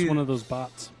ever that it's see- one of those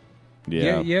bots.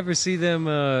 Yeah. You ever see them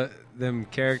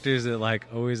characters that like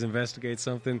always investigate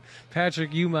something?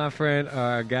 Patrick, you, my friend,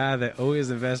 are a guy that always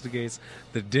investigates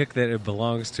the dick that it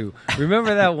belongs to.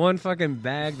 Remember that one fucking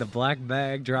bag, the black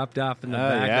bag dropped off in the Oh,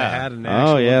 back yeah. that had an Oh,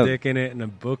 actual yeah. dick in it and a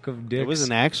book of dicks? It was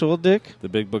an actual dick? The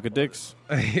big book of dicks.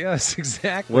 Yes,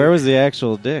 exactly. Where was the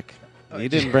actual dick? You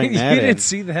didn't bring that you in. didn't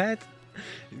see that?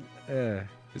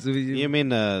 So You mean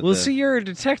well, see, you're a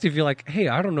detective. You're like, hey,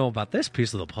 I don't know about this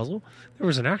piece of the puzzle. There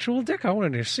was an actual dick. I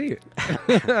wanted to see it.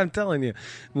 I'm telling you,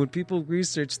 when people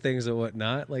research things or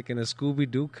whatnot, like in a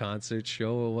Scooby-Doo concert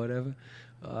show or whatever,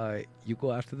 you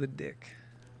go after the dick.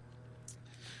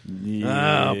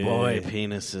 Oh boy,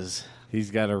 penises.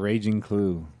 He's got a raging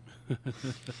clue.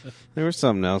 There was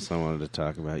something else I wanted to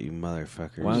talk about, you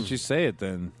motherfuckers. Why don't you say it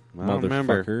then, I don't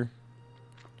remember. motherfucker?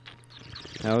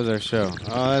 How was our show?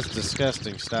 Oh, that's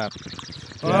disgusting. Stop.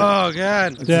 Oh,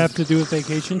 God. Did it have to do with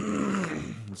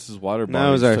vacation? This is water. That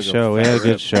was our show. We had a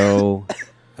good show.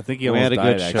 I think We had a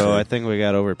good show. I think we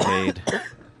got overpaid.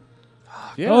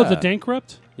 Yeah. Oh, the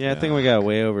Dankrupt? Yeah, I think we got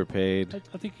way overpaid.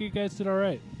 I think you guys did all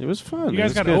right. It was fun. You It guys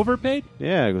was got good. overpaid?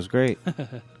 Yeah, it was great.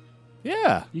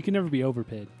 Yeah. You can never be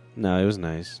overpaid. No, it was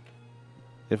nice.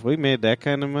 If we made that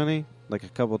kind of money, like a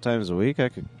couple times a week, I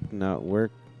could not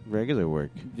work regular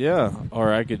work. Yeah.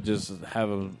 Or I could just have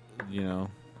a,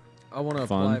 I want to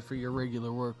Fun. apply for your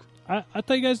regular work. I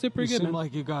thought you guys did pretty You good, seem man.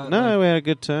 like you got. No, we had a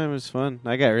good time. It was fun.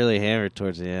 I got really hammered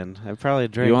towards the end. I probably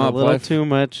drank You a wanna little play too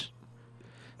much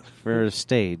for a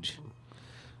stage.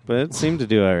 But it seemed to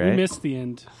do all We right. missed the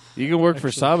end. You can work for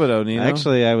Actually- Sabado, Nino.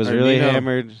 Actually, I was Or really Nino.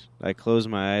 hammered. I closed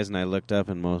my eyes and I looked up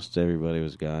and most everybody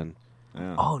was gone.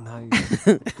 Yeah. Oh, nice.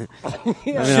 I mean,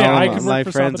 Yeah, all I of could my work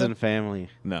for friends Sabado. and family.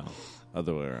 No.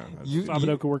 Other way around.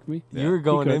 Sabado could work me. You were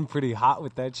going could. in pretty hot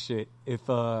with that shit. If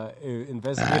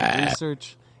investigative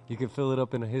research, you can fill it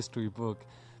up in a history book.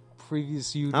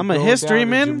 Previous you, I'm a going history down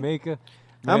to man? Jamaica.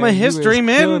 I'm Man, a you history was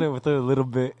man? Killing it with it a little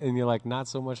bit, and you're like not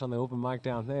so much on the open mic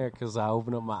down there because I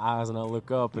open up my eyes and I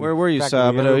look up. And Where were you, practically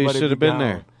Sabado? You everybody should have be been down.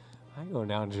 there. I ain't going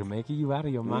down to Jamaica. You out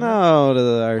of your mind? No,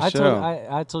 to our show.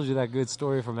 I told you that good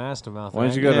story from Astomouth. Why don't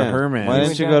right? you go to Yeah. Herman? Why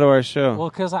didn't you go to our show? Well,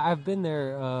 because I've been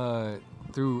there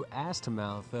through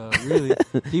Astomouth. Really,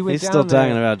 he went He's down still there,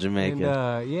 talking about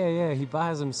Jamaica. And, yeah, he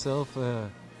buys himself.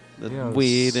 The you know,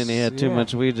 weed, and he had too yeah.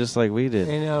 much weed just like we did.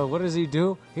 And what does he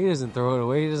do? He doesn't throw it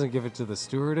away. He doesn't give it to the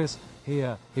stewardess. He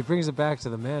brings it back to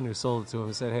the man who sold it to him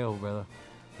and said, "Hey, old brother,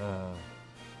 the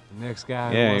next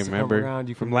guy Yeah, who wants you to come remember around,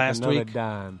 you from can make last another week?"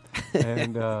 dime."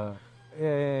 And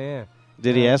yeah.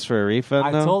 Did he ask for a refund,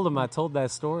 I though? I told that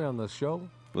story on the show,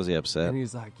 Was he upset? and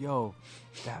he's like, "Yo,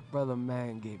 that brother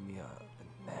man gave me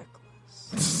a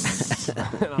necklace."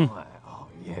 And I'm like, "Oh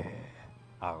yeah,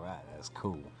 all right, that's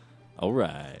cool." All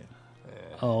right.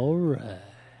 All right.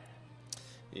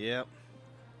 Yep.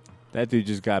 That dude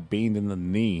just got beamed in the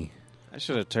knee. I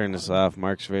should have turned this off.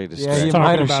 Mark's very Yeah, distracted. you Talking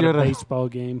might have, about a shoulda. baseball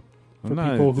game for I'm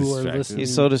not people who are distracted. listening.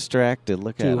 He's so distracted.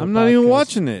 Look at Dude. him. I'm not even podcast.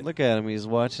 watching it. Look at him. He's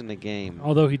watching the game.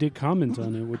 Although he did comment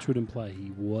on it, which would imply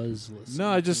he was listening. No,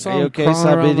 I just Are saw you him okay, crawling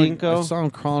around. Sabedinko? I saw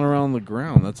him crawling around the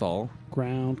ground. That's all.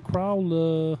 Ground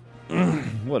crawler.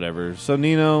 Whatever. So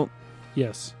Nino,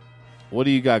 Yes. what do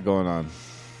you got going on?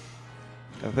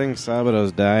 I think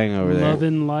Sabado's dying over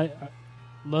there.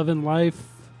 Loving life.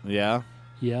 Yeah.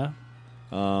 Yeah.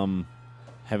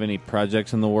 Have any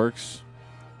projects in the works?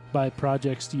 By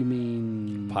projects, do you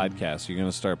mean Podcasts. You're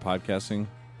gonna start podcasting?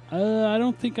 I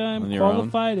don't think I'm On your own?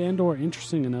 qualified and/or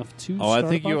interesting enough to. Oh, I start a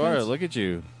think you are. podcast. Look at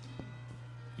you.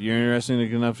 You're interesting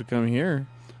enough to come here.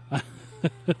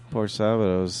 Poor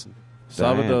Sabado's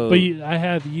dying. Sabado. But I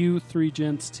have you three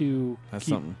gents to That's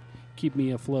keep, something. keep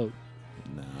me afloat.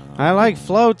 No. I like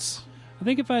floats. I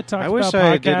think if I talked I about wish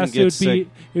I didn't podcasts, get sick.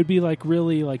 it would be like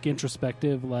really like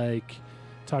introspective, like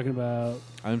talking about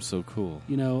I'm so cool.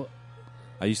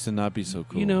 I used to not be so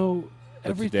cool.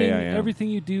 But today I am. everything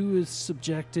you do is I feel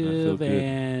subjective, good.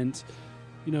 and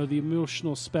the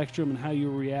emotional spectrum and how you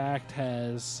react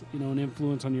has an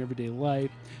influence on your everyday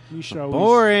life. And you should always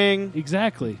Boring.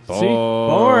 exactly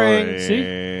Boring.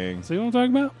 See what I'm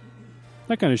talking about?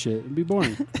 That kind of shit. It'd be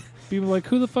boring. People are like,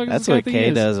 who the fuck is That's this guy what think he Kay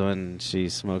is? does when she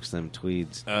smokes them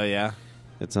tweeds. Oh yeah,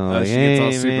 It's all Oh, like, she gets all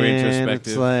hey, super man.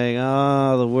 introspective. It's like,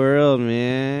 oh, the world,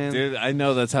 man. dude. I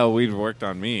know that's how weed worked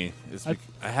on me. I- It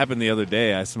happened the other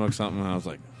day. I smoked something and I was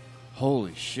like,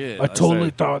 "Holy shit!" I totally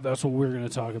started- thought that's what we were going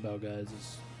to talk about, guys.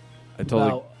 Is I totally.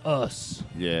 about us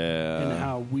Yeah. and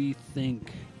how we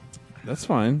think. That's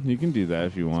fine. You can do that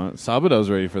if you want. Sabado's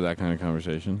ready for that kind of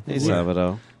conversation. Hey, Yeah.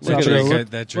 Sabado. Sabado, Look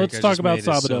at let- this. let's talk about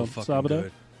Sabado.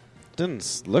 Sabado?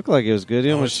 Didn't look like it was good.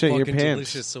 You almost shit your pants.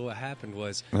 Delicious. So what happened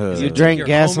was You took drank your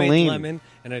gasoline. homemade lemon,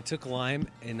 and I took lime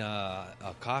in a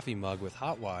coffee mug with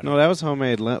hot water. No, that was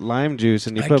homemade lime juice,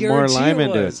 and you I put more guarantee lime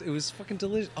into was. it. It was fucking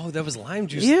delicious. Oh, that was lime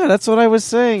juice. Yeah, that's what I was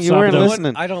saying. You Sabado. weren't You know what?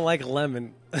 listening. I don't like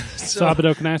lemon. So-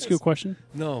 Sabado, can I ask you a question,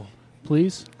 No.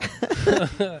 please?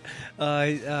 Just do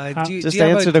you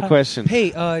have answer the question. Hey,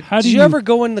 How did do you you- ever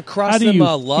go in the cross how do them you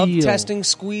love feel? testing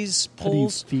squeeze How do you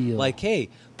polls? feel? Like, hey,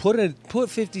 put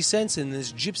 50 cents in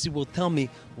this. Gypsy will tell me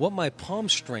what my palm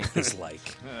strength is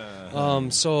like.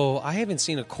 So I haven't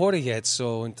seen a quarter yet.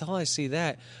 So until I see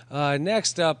that,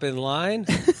 next up in line.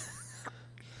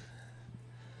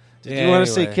 Did you want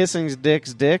to see Kissing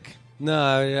Dick's dick?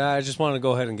 No, I just want to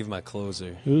go ahead and give my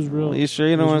closer. It was real. Are you sure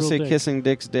you don't want to see dick. Kissing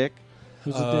Dick's dick?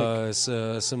 Who's a dick?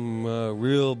 It's some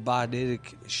real bodytic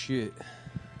shit.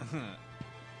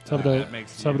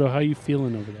 Sabado, how you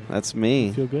feeling over there? That's me.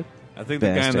 You feel good? I think the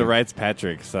guy on Bastard. the right's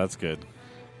Patrick, so that's good.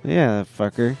 Yeah,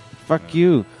 fucker. Fuck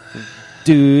you.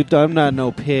 Dude, I'm not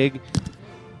no pig.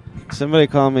 Somebody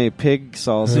called me pig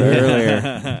salsa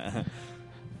earlier.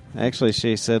 Actually,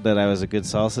 she said that I was a good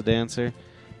salsa dancer,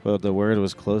 but the word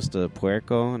was close to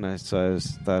puerco, and I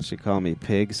thought she called me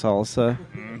pig salsa.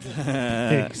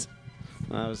 Pigs.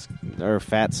 Or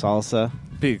fat salsa.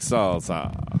 Pig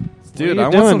salsa. What Dude, are I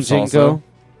you doing, want some salsa. Jinko?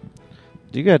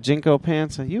 Do you got Jinko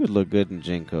pants? You would look good in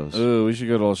Jinkos. Ooh, we should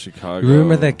go to old Chicago.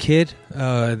 Remember that kid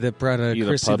that brought Eat a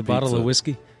Chrissy pub the bottle pizza. of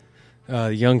whiskey?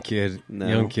 Young kid. No.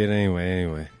 Young kid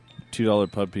anyway.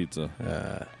 $2 pub pizza.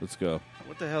 Let's go.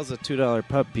 What the hell's a $2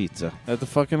 pub pizza? At the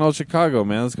fucking old Chicago,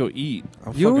 man. Let's go eat.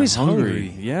 I'm You're fucking always hungry.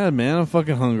 Yeah, man. I'm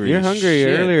fucking hungry. You're hungry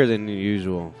Shit. earlier than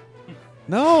usual.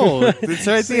 No, it's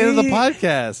right at the end of the See?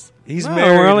 podcast. He's No,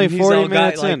 married. we're only and he's 40 all got,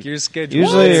 minutes like, in. Your schedule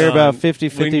Usually is you're on about 50,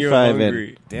 when you're 55 in.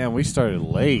 hungry. Damn, we started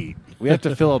late. We have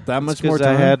to fill up that much more Because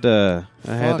time.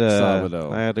 I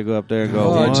had to go up there and go.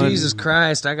 Oh, one. Jesus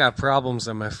Christ. I got problems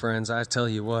on my friends. I tell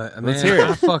you what. Man, Let's hear it.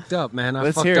 I fucked up, man. I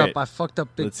Let's fucked hear up. it. I fucked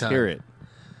up big Let's time. hear it.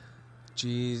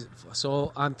 Jeez.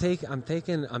 So I'm taking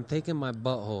my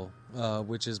butthole,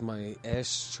 which is my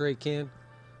ashtray can.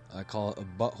 I call it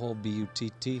a butthole,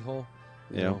 B-U-T-T hole.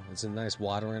 You Yeah. know, it's a nice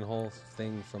watering hole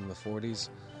thing from the 40s.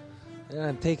 And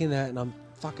I'm taking that and I'm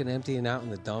fucking emptying out in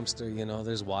the dumpster. You know,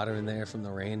 there's water in there from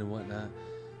the rain and whatnot.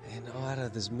 And out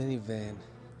of this minivan,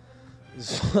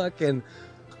 this fucking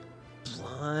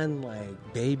blonde,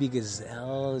 like, baby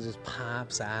gazelle just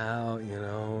pops out, you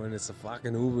know, and it's a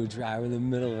fucking Uber driver in the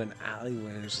middle of an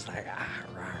alleyway. And it's just like,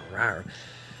 rah, rah, rah.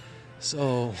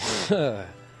 So,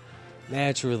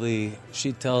 naturally,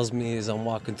 she tells me as I'm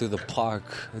walking through the park,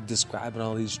 describing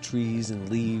all these trees and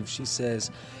leaves, she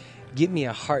says, "Get me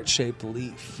a heart-shaped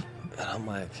leaf." And I'm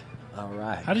like, all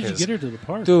right. How did you 'cause, get her to the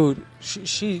park? dude?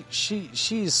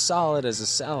 She's solid as a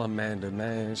salamander,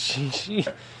 man.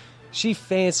 She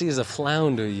fancy as a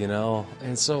flounder, you know.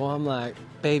 And so I'm like,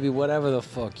 baby, whatever the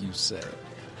fuck you say.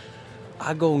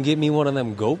 I go and get me one of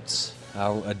them goats.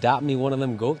 I'll adopt me one of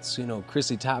them goats. You know,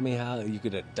 Chrissy taught me how you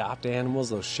could adopt animals.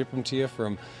 They'll ship them to you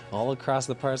from all across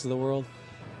the parts of the world.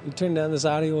 You turn down this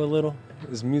audio a little,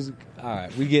 this music. All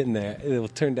right, we getting there. It will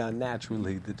turn down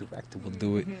naturally. The director will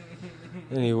do it.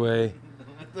 Anyway,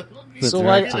 so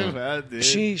like,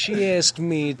 she asked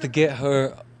me to get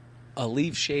her a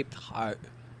leaf-shaped heart.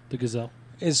 The gazelle.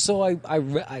 And so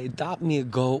I adopt me a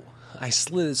goat. I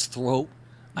slit its throat.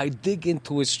 I dig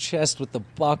into its chest with the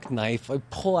buck knife. I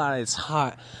pull out its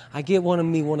heart. I get one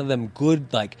of them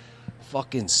good, like,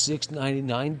 fucking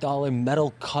 $6.99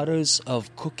 metal cutters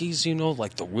of cookies, you know,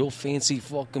 like the real fancy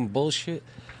fucking bullshit.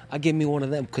 I get me one of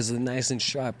them because they're nice and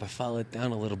sharp. I file it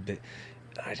down a little bit.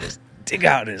 I just dig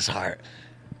out his heart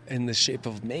in the shape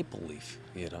of maple leaf,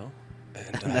 you know.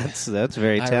 And That's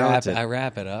very talented. I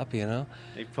wrap it up, you know.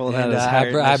 He pulled And out his heart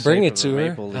in the I bring shape it of to a her.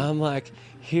 maple leaf. I'm like,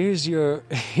 here's your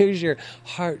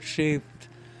heart-shaped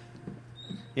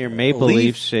Your maple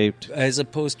leaf shaped. as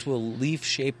opposed to a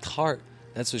leaf-shaped heart.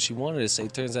 That's what she wanted to say.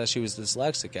 Turns out she was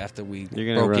dyslexic after we You're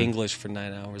gonna broke run- English for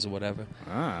 9 hours or whatever.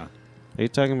 Ah. Are you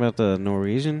talking about the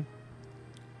Norwegian?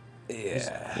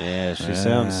 Yeah. Yeah, she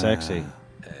sounds sexy.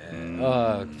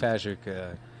 Patrick.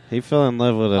 He fell in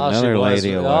love with All another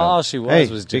lady a while. All she was Hey,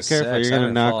 was be just careful, sex. you're I gonna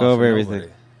didn't knock fall over for everything.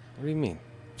 nobody. What do you mean?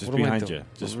 Just What am I behind doing? you.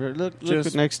 Just Look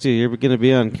just- next to you. You're going to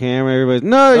be on camera. Everybody,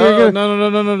 no, you're Oh, good.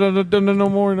 no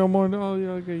more. No, yeah,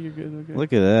 okay, you're good. Okay.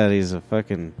 Look at that. He's a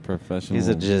fucking. Professional. He's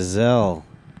a Giselle,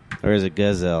 or is it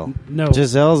gazelle? No.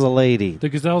 Giselle's a lady. The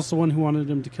gazelle's the one who wanted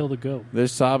him to kill the goat.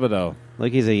 There's Sabado.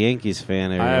 Like he's a Yankees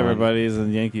fan. Hi, everybody. He's a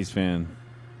Yankees fan.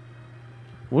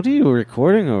 What are you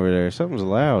recording over there? Something's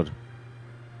loud.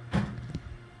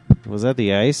 Was that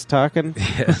the ice talking?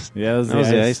 Yes. Yeah, That was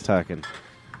the ice talking.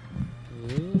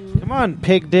 Come on,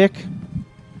 pig dick.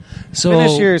 So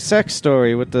Finish your sex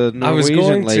story with the I was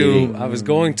Norwegian going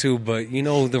lady. to, but you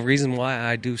know the reason why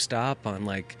I do stop on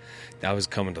like I was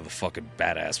coming to the fucking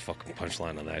badass fucking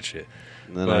punchline on that shit.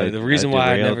 Then But the reason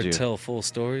why I derailed never you. tell full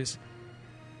stories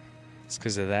is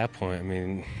because at that point, I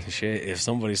mean, shit. If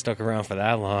somebody stuck around for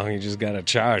that long, you just got to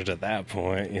charge at that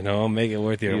point. You know, make it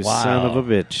worth your You while. son of a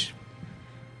bitch.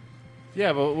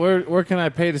 Yeah, but where can I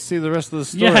pay to see the rest of the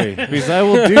story? Yeah. Because I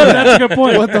will do that. That's a good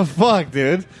point. What the fuck,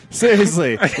 dude?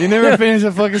 Seriously, you never finish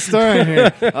a fucking story in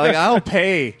here. I'll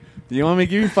pay. You want me to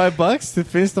give you $5 to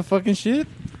finish the fucking shit?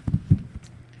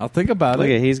 I'll think about Look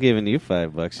it. at, he's giving you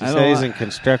 $5. He I said don't he's li- in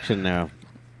construction now.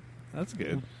 That's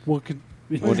good. What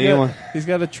do you want? He's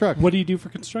got a truck. What do you do for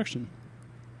construction?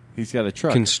 He's got a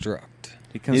truck. Construct.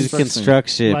 He He's constructs construct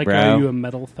shit, Like, bro. are you a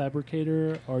metal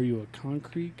fabricator? Are you a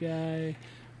concrete guy?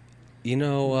 You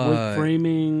know, Wood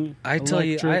framing? I tell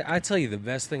you, electric? I tell you the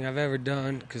best thing I've ever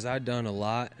done, because I've done a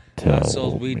lot. I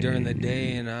sold weed during the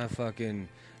day, and I fucking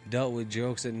dealt with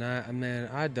jokes at night. Man,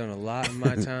 I've done a lot in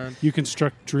my time. You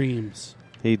construct dreams.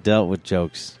 He dealt with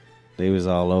jokes. They was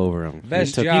all over him.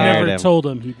 Best he took job. He care of never them. told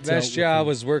him he Best job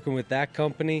was working with that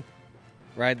company,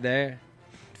 right there,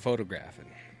 photographing.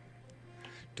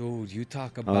 Dude, you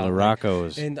talk about Oh, the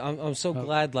Roccos. and I'm so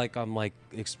glad like I'm like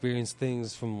experienced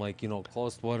things from like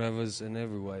close whatevers and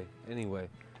every way. Anyway,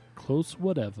 close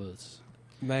whatevers.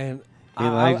 man, He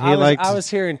I liked- was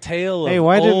hearing tale Hey, of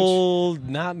why didn't- old,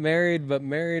 not married but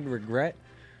married regret,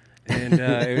 and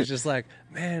it was just like,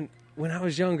 man, when I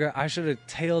was younger, I should have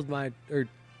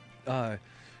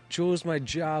chose my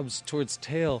jobs towards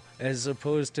tail as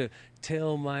opposed to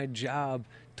tail my job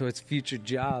towards future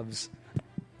jobs.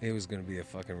 It was going to be a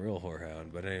fucking real whorehound.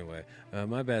 But anyway,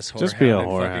 my best Just be a whorehound fucking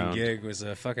whorehound. gig was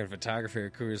a fucking photographer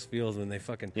at Coors Field when they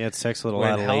fucking You had sex with a when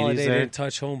lot of Holiday ladies there. didn't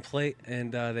touch home plate,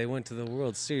 and they went to the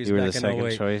World Series You were back the in second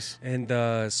 08. choice.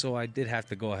 And so I did have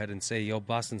to go ahead and say, yo,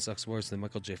 Boston sucks worse than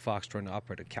Michael J. Fox trying to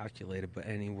operate a calculator. But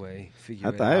anyway, figure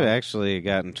it I out. actually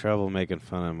got in trouble making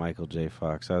fun of Michael J.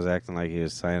 Fox. I was acting like he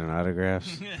was signing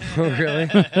autographs. Oh, really?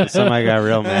 Somebody got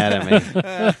real mad at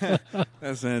me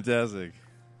That's fantastic.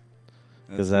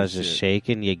 because I was just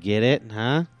shaking. You get it,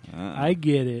 huh? I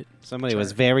get it. Somebody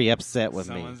was very upset with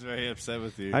Someone's me. very upset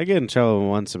with you. I get in trouble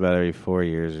once about every 4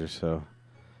 years or so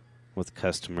with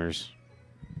customers,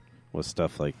 with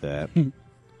stuff like that.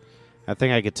 I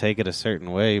think I could take it a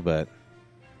certain way, but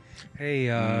Hey,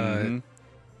 Mhm.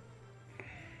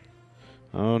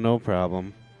 oh, no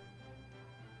problem.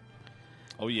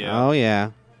 Oh yeah. Oh,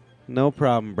 yeah. No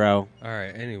problem, bro. all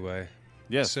right, anyway.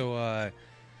 Yes. So,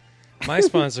 my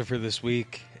sponsor for this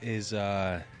week is,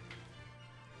 I'm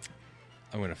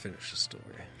going to finish the story.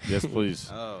 Yes, please.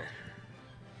 Oh.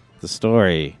 The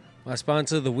story. My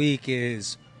sponsor of the week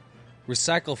is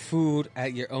Recycle Food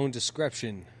at Your Own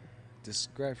Discretion.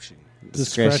 Discretion.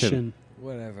 Discretion.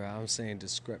 Whatever, I'm saying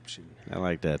discretion. I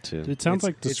like that, too. It sounds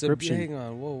like It's description. hang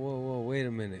on, whoa, wait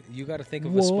a minute. You got to think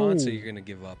of Whoa. a sponsor you're going to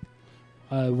give up.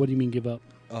 What do you mean give up?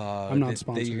 I'm not that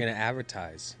sponsored. you're going to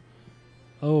advertise.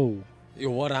 Oh.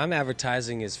 What I'm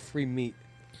advertising is free meat.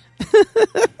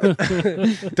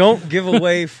 Don't give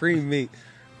away free meat,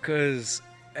 because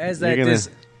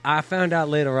I found out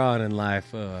later on in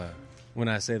life. When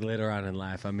I say later on in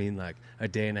life, I mean like a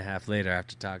day and a half later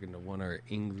after talking to one of her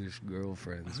English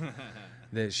girlfriends,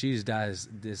 that she's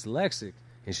dyslexic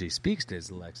and she speaks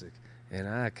dyslexic. And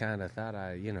I kind of thought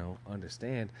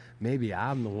understand. Maybe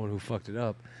I'm the one who fucked it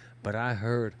up, but I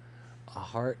heard a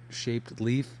heart-shaped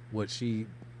leaf. What she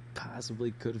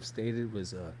possibly could have stated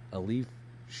was a leaf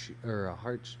or a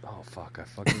heart. Oh fuck! I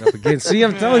fucked it up again. See,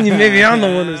 I'm telling you, maybe I'm the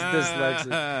one who's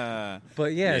dyslexic.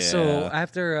 But yeah, so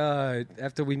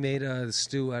after we made a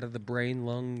stew out of the brain,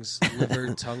 lungs,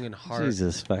 liver, tongue, and heart,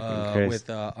 Jesus fucking Christ. with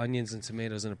onions and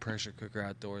tomatoes in a pressure cooker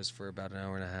outdoors for about an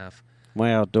hour and a half.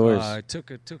 My outdoors. Took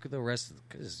the rest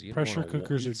because Pressure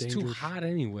cookers are it's too dangerous. hot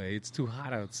anyway. It's too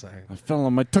hot outside. I fell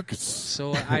on my tuchus.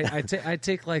 So I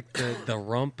take like the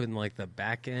rump and like the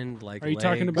back end. Like Are you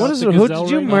talking legs about What is the it? Who gazelle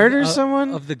did you ring? murder of-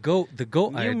 someone? of the goat? The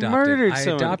goat I You adopted. murdered I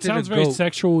someone. It adopted sounds a very goat.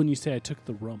 sexual when you say I took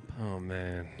the rump. Oh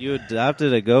man. You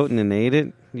adopted a goat and ate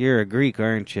it? You're a Greek,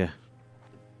 aren't you?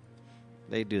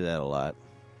 They do that a lot.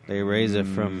 They raise it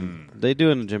from. They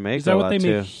do it in Jamaica Is that a what lot they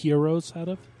too. make heroes out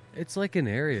of? It's like an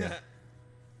area.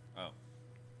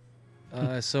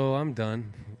 So I'm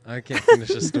done. I can't finish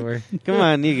the story. Come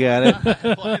on, you got it.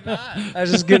 I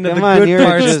was just getting to Come the on, good you're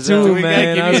parts just- too, Do we gotta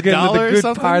man. give I you was a getting to dollar the or good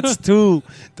something? parts too.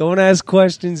 Don't ask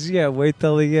questions yet. Wait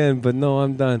till the end. But no,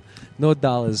 I'm done. No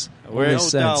dollars. Where- Only no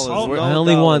cents. dollars. I No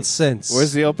only want dollars. cents.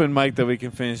 Where's the open mic that we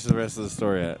can finish the rest of the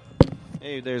story at?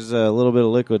 Hey, there's a little bit of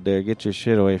liquid there. Get your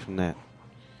shit away from that.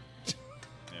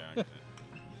 I'm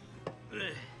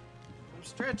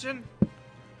stretching.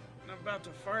 I'm about to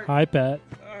fart. Hi, Pat.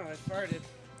 Oh, I farted.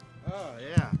 Oh,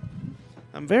 yeah.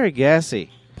 I'm very gassy.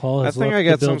 Paul I has think left I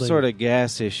got the some building. sort of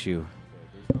gas issue.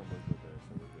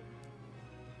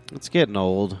 It's getting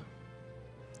old.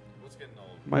 What's getting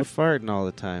old? My farting all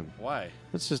the time. Why?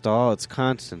 It's just all, it's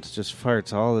constant. It's just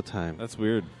farts all the time. That's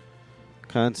weird.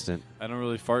 Constant. I don't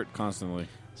really fart constantly.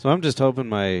 So I'm just hoping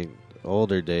my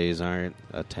older days aren't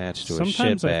attached to a shit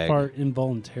Sometimes I bag. fart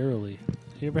involuntarily.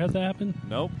 You ever had that happen?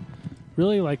 Nope.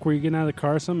 Really? Like where you're getting out of the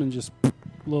car or something and just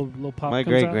little pop My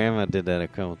comes great out? grandma did that a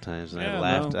couple times, and Yeah,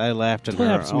 I laughed in her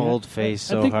Perhaps, man. old face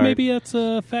I so think hard. maybe that's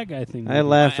a fat guy thing. I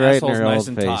laughed My right in asshole's her nice old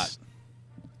and face. taut.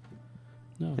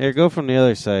 No. Here, go from the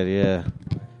other side. Yeah.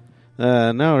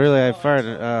 No, really, I fart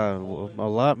a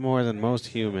lot more than most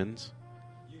humans.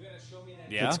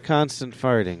 Yeah. It's constant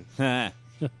farting.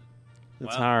 it's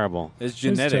It's horrible.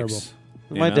 genetics.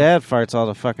 you My know? dad farts all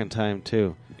the fucking time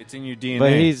too, It's in your DNA.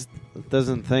 but he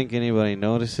doesn't think anybody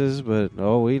notices. But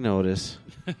we notice.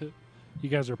 You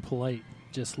guys are polite.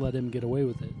 Just let him get away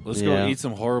with it. Let's go Yeah. eat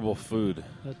some horrible food.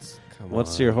 That's Come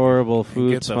What's on. your horrible And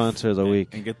food get the- sponsor of the week?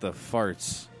 And get the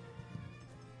farts.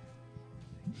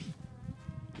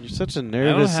 You're such a don't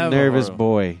nervous have a horrible-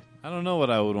 boy. I don't know what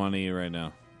I would want to eat right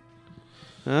now.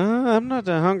 I'm not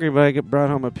that hungry, but I get brought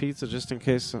home a pizza just in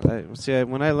case.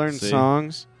 When I learn See?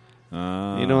 songs, you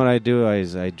know what I do?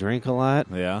 I drink a lot.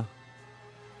 Yeah.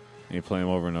 And you play them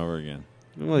over and over again.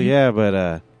 Well, yeah,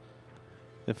 but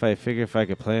if I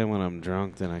could play them when I'm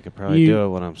drunk, then I could probably You- do it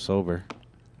when I'm sober.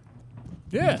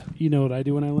 Yeah. you know what I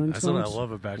do when I learn That's what I songs?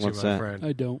 love about What's you, my that? friend.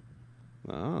 I don't.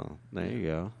 Oh, there you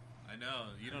go. I know.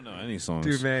 You don't know any songs.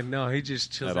 Dude, man, no, he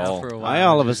just chills At out all. for a while. I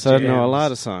all of a just sudden know a jams.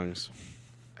 lot of songs.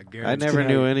 I guarantee never you.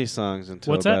 knew any songs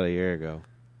until What's about that? a year ago.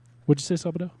 What'd you say,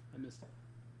 Sabado? I missed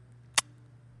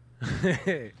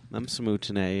it. I'm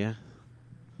smooching at you.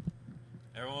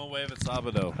 Everyone wave at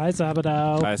Sabado. Hi,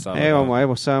 Sabado. Hi, Sabado. Hey,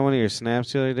 I saw one of your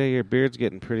snaps the other day. Your beard's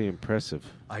getting pretty impressive.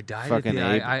 I dyed Fucking it.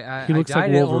 ape. I He looks like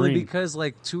dyed it only Wolverine. because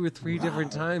like 2 or 3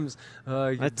 different times,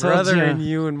 your told brother ya. and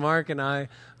you and Mark and I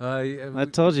I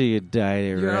told you you'd dye it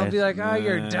you'd all red. be like, "Oh,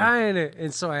 you're Nah. dyeing it,"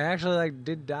 and so I actually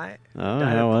did dye it. Oh,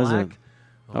 dyed how was black. it?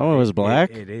 Oh, it was black?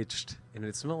 It itched, and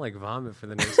it smelled like vomit for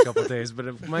the next couple days. But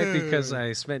it might be because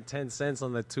I spent 10 cents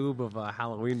on the tube of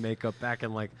Halloween makeup back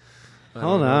in like. I don't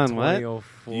Hold know, on, what?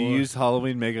 2004. You used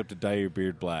Halloween makeup to dye your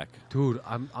beard black. Dude,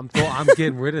 I'm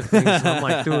getting rid of things. And I'm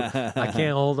like, dude, I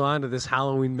can't hold on to this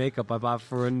Halloween makeup I bought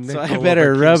for a nickel. So I over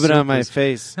better at rub King it on my Soupers.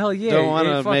 face. Hell yeah, Don't want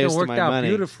it to fucking waste worked my out money.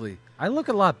 beautifully. I look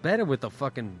a lot better with the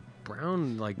fucking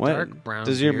brown, like What? dark brown.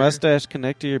 Does your beard. mustache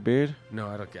connect to your beard? No,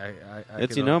 I don't. I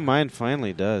It's could, mine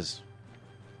finally does.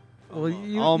 Well,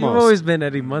 you've Almost. always been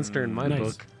Eddie Munster in my Nice.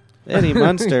 book. Eddie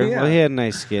Munster. Yeah. Well, he had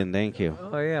nice skin. Thank you.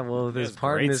 Oh yeah, well, there's has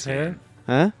part in great his hair. skin.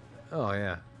 Huh? Oh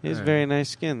yeah, He has All right. very nice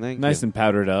skin. Thank Nice you. and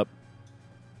powdered up.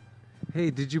 Hey,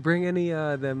 did you bring any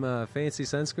them fancy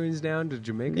sunscreens down to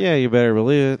Jamaica? Yeah, you better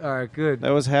believe it. All right, good. That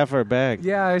was half our bag.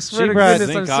 Yeah, I swear She to brought goodness,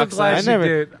 I'm zinc so oxide. glad I she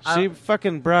never. did. She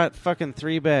fucking brought fucking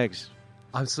 3 bags.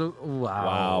 I'm so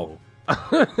wow.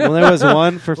 Well, there was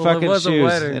one for Well, it fucking was a shoes.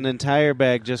 wedding. An entire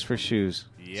bag just for shoes.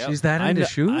 Yep. She's that into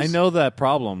shoes? I know that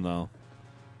problem though.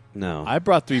 No. I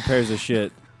brought 3 pairs of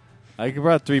shit. I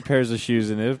brought 3 pairs of shoes,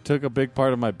 and it took a big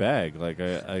part of my bag. Like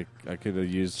I could have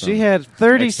used. Some She had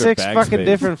 36 extra bag fucking space.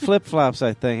 different flip flops.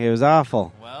 I think it was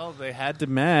awful. Well, they had to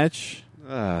match.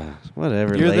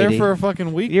 Whatever. You're lady. there for a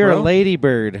fucking week. You're bro. a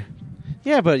ladybird.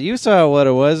 Yeah, but you saw what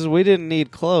it was. We didn't need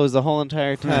clothes the whole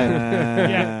entire time.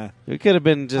 Yeah. We could have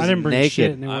been just I didn't bring naked.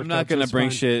 shit. And it I'm worked not out gonna just bring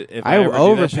fine. shit. If I I ever do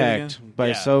that shit overpacked again. by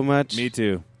Yeah. so much. Me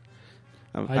too.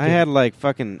 I I had did. like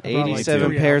fucking I brought, like, 87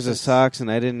 3 pairs of outfits. socks, and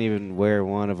I didn't even wear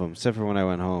one of them, except for when I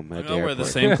went home I'm at the gonna wear airport.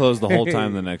 the same clothes the whole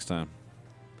time the next time.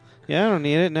 Yeah, I don't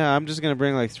need it. No, I'm just gonna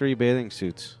bring like 3 bathing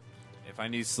suits. If I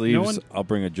need sleeves, one- I'll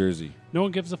bring a jersey. No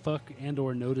one gives a fuck and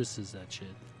or notices that shit.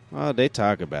 Well, they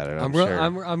talk about it. I'm real,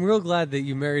 sure. I'm real glad that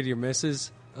you married your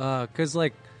missus, because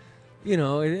like, you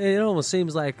know, it almost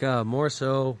seems like more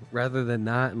so rather than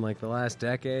not in like the last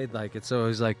decade. Like it's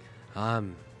always like, I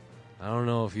don't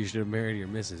know if you should have married your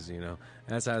missus. You know,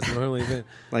 that's how it's normally been.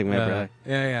 Like my brother.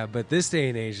 Yeah. But this day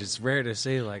and age, it's rare to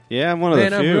say like, Yeah, I'm one of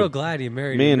man, the I'm few. real glad you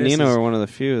married. Me your and Nino missus." are one of the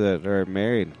few that are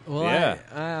married. Well, Yeah.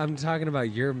 I'm talking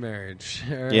about your marriage.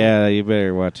 all right? Yeah, you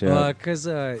better watch out. Because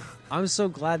I'm so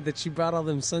glad that she brought all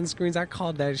them sunscreens. I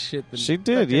called that shit. The She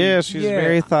did, fucking- yeah. She's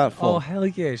very thoughtful. Oh hell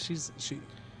yeah, she's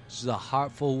a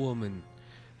heartful woman.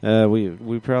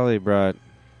 We probably brought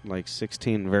like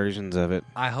 16 versions of it,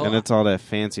 I hope. and it's all that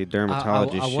fancy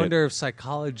dermatology I shit. wonder if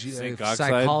psychology, Zinc if oxide?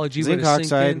 psychology Zinc would have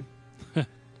oxide. in.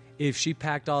 If she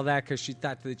packed all that because she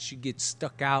thought that she'd get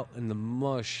stuck out in the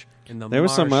mush in the There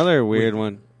was some marsh other weird with-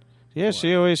 one. Yeah,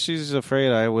 she's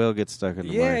afraid I will get stuck in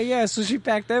the Yeah, marsh. yeah. So she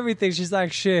packed everything. She's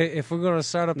like, shit. If we're gonna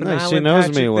start up an No, she island knows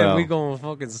patch, me then well. we gonna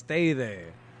fucking stay there.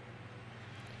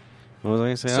 What was I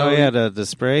going to say? So oh, yeah, the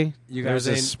spray. you There's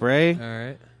guys a ain't- spray. All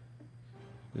right.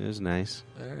 It was nice.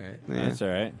 All right. Yeah, That's all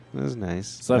right. it was nice.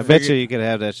 So I I bet figured- you could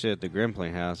have that shit at the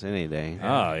Grimpling house any day.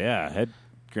 Oh yeah, head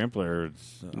Grimpler.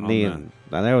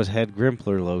 Now that was head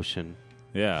Grimpler lotion.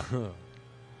 Yeah.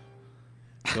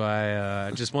 So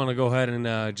I just want to go ahead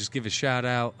and just give a shout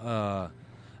out.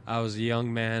 I was a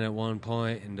young man at one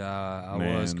point, and I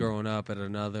was Man. growing up at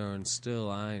another, and still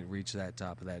I ain't reached that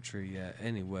top of that tree yet.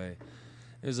 Anyway,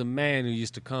 there's a man who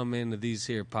used to come into these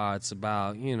here parts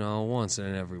about, once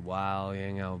in every while. He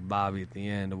hang out with Bobby at the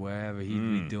end or wherever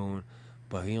he'd be doing,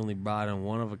 but he only brought in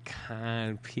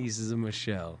one-of-a-kind pieces of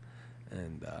Michelle.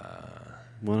 And,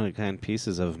 One-of-a-kind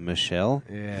pieces of Michelle.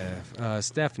 yeah,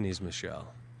 Stephanie's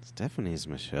Michelle. Stephanie's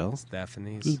Michelle. Who's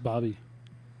Stephanie's. Bobby?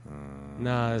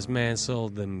 Nah, this man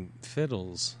sold them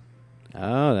fiddles.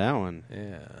 Oh, that one.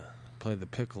 Yeah, played the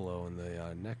piccolo in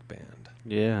the neck band.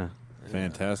 Yeah.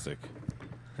 Fantastic.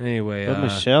 Anyway, But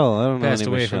Michelle, I don't know passed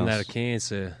any away from that Michelles. of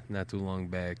cancer not too long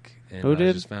back, and Who I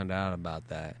did? just found out about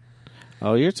that.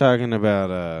 Oh, you're talking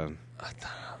about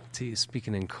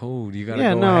Speaking in code, you gotta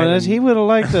yeah, go no, ahead that's, and, he would have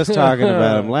liked us talking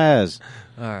about him. Laz.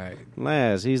 All right,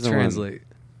 Laz, he's the one. translate.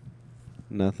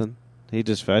 Nothing. I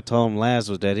told him Laz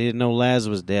was dead. He didn't know Laz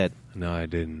was dead. No, I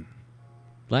didn't.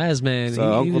 Laz, man, So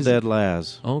he Uncle was Dead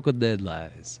Laz. Uncle Dead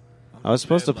Lies. I was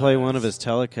supposed to play one of his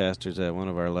Telecasters at one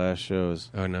of our last shows,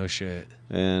 Oh no shit.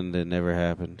 and it never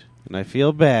happened. And I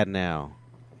feel bad now.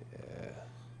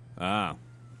 Ah.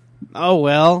 Oh,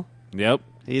 well. Yep.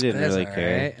 He didn't That's really all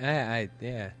care. right.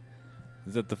 Yeah.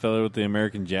 Is that the fella with the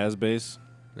American jazz bass?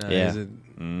 No, Yeah. is it-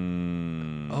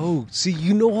 Mm. Oh, see,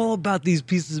 you know all about these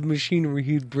pieces of machinery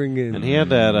he'd bring in. And he had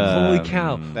that Holy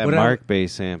cow! that What Mark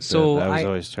bass amp So that I was I-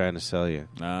 always trying to sell you.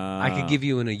 I could give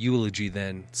you a eulogy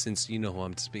then, since you know who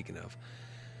I'm speaking of.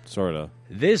 Sort of.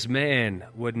 This man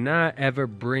would not ever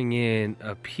bring in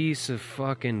a piece of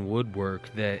fucking woodwork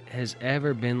that has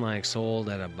ever been like sold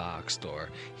at a box store.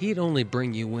 He'd only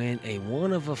bring you in a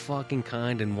one of a fucking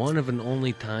kind and one of an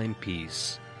only time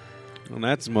piece. And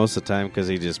that's most of the time because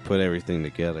he just put everything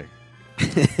together.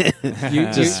 You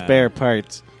Just spare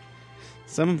parts.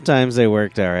 Sometimes they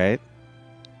worked all right.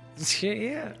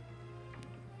 yeah.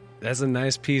 That's a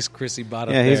nice piece Chrissy bought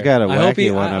up Yeah, there. he's got a I hope wacky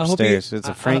he- one I hope he- upstairs. It's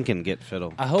a I- Franken-Git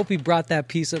fiddle. I hope he brought that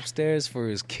piece upstairs for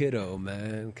his kiddo,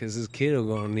 man, because his kiddo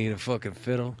gonna need a fucking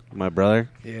fiddle. My brother.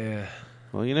 Yeah.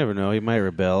 Well, you never know. He might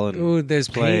rebel and Ooh, there's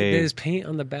play. paint. There's paint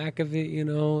on the back of it. I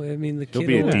mean, the He'll kiddo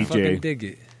be a will DJ. fucking dig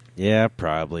it. Yeah,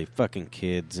 probably. Fucking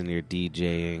kids and your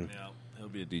DJing. Yeah, he'll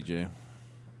be a DJ.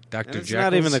 Dr. And it's Jekyll's.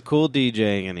 not even the cool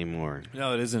DJing anymore.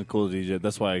 No, it isn't cool DJ.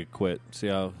 That's why I quit. See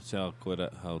how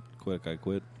quick I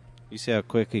quit. You see how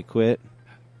quick he quit?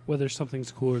 Whether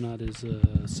something's cool or not is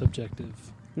subjective.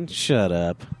 Shut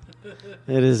up.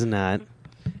 It is not.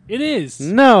 It is.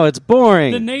 No, it's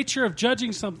boring. The nature of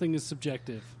judging something is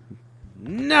subjective.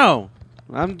 No.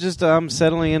 I'm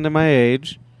settling into my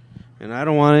age, and I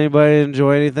don't want anybody to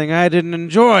enjoy anything I didn't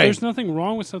enjoy. There's nothing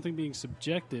wrong with something being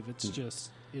subjective. It's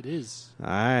just, it is.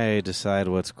 I decide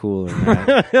what's cool or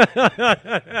not.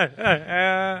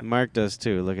 Mark does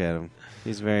too. Look at him.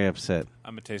 He's very upset.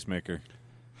 I'm a tastemaker.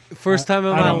 First time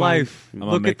in I my don't mind. life. I'm a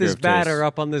Look at maker this of batter taste.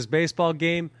 up on this baseball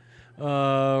game.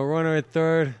 Runner at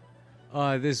third.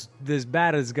 This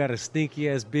batter's got a stinky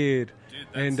ass beard.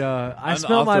 And I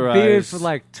smelled my beard unauthorized. for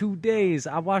like 2 days.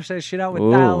 I washed that shit out with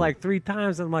Ooh. dial like 3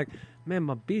 times. And I'm like, man,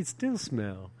 my beard still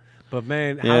smell. But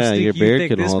man, how Yeah, stinky your you beard think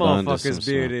can this hold on to motherfucker's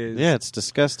some beard smell. is? Yeah, it's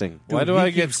disgusting. Why Dude, do he I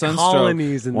get keeps sunstroke?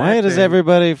 colonies in Why that does thing.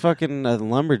 everybody fucking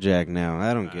lumberjack now?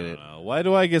 I don't get it. Why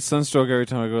do I get sunstroke every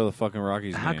time I go to the fucking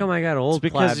Rockies How game? come I got old It's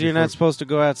because plaid you're before- not supposed to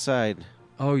go outside.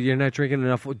 Oh, you're not drinking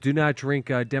enough. Do not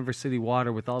drink Denver City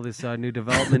water with all this new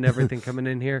development and everything coming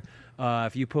in here.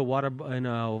 If you put water in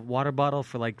a water bottle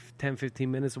for like 10, 15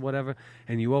 minutes or whatever,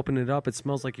 and you open it up, it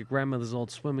smells like your grandmother's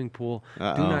old swimming pool.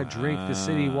 Uh-oh. Do not drink the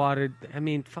city water. I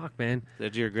mean, fuck, man.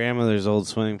 Did your grandmother's old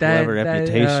swimming pool have a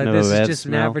reputation of this a bad is just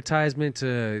an smell? advertisement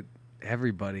to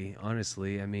everybody,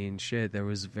 honestly. I mean, shit, there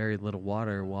was very little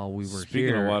water while we were Speaking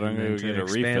of here. water, I'm and gonna then go to get a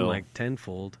expand refill. like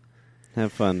tenfold.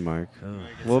 Have fun, Mark. Oh.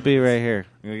 We'll be right here.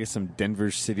 I'm gonna get some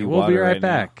Denver City We'll water be right now.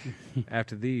 back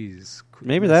after these. quick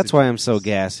Maybe that's why I'm so messages.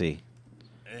 gassy.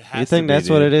 It has You to think be, that's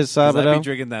dude. what it is, 'Cause I'd Sabato? be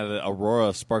drinking that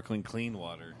Aurora sparkling clean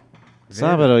water.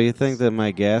 Sabato, you think that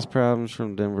my gas problem's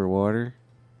from Denver water?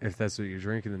 If that's what you're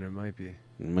drinking, then it might be.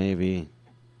 Maybe.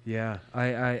 Yeah, I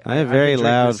have I've been very drinking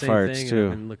loud the same farts, thing, and too.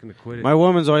 I've been looking to quit it. My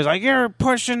woman's always like, "You're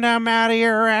pushing them out of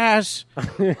your ass."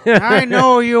 I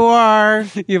know you are.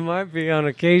 You might be on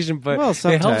occasion, but Well, it helps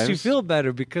you sometimes. feel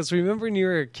better because remember when you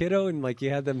were a kiddo and like you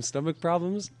had them stomach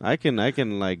problems? I can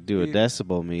like do a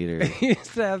decibel meter. You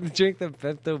used to have to drink the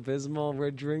Pepto Bismol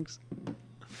red drinks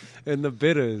and the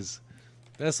bitters.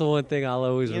 That's the one thing I'll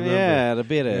always remember. Yeah, the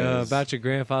bit Yeah, is. about your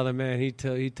grandfather, man. He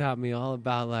taught me all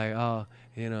about like, well,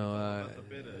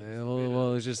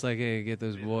 it's just like, hey, get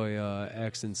this boy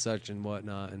X and such and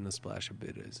whatnot, and the splash of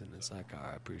bitters, and it's like,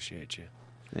 I appreciate you.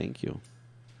 Thank you.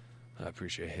 I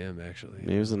appreciate him actually.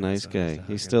 He was a nice So guy. he's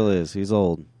He still is. He's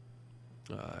old.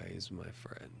 He's my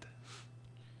friend.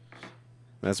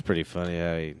 That's pretty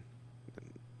funny.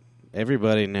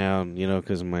 Everybody now,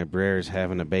 because my Brer's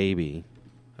having a baby,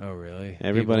 Oh, really?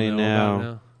 Everybody People know about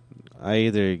now- I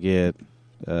either get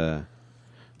the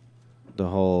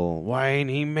whole, why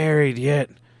ain't he married yet?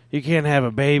 You can't have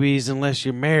a babies unless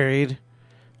you're married.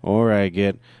 Or I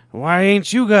get, why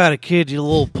ain't you got a kid, you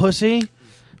little pussy?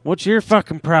 What's your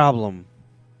fucking problem?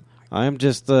 I'm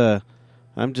just thrown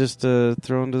to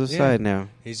the Yeah. side now.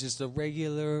 He's just a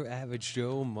regular, average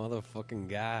Joe motherfucking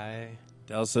guy.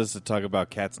 Dallas says to talk about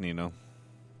cats, Nino.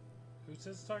 Who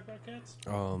says to talk about cats?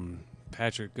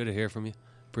 Patrick, good to hear from you.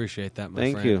 Appreciate that, my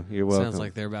Thank friend. you. You're welcome. Sounds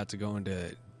like they're about to go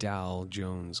into Dow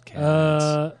Jones cats.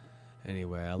 I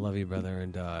Anyway, I love you, brother,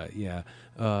 and yeah,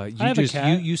 you have a just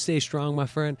cat. you stay strong, my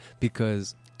friend,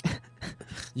 because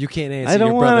you can't answer I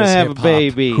don't your want to brother's have a hip-hop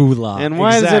baby. hula. And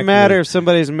why does it Exactly. matter if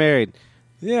somebody's married?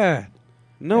 Yeah,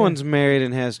 No one's married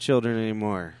and has children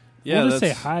anymore, Yeah, want to say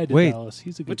that's- hi to Wait. Dallas.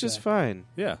 He's a good which is guy. fine.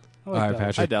 Yeah. I like All right, Dallas.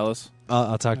 Patrick. Hi, Dallas.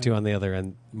 I'll talk to you on the other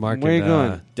end. Mark, Where and, you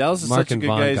going? Dallas is Mark such a and good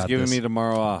Vaughn guy. He's got giving this. me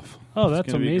tomorrow off. Oh, It's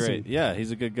that's gonna be amazing. great. Yeah,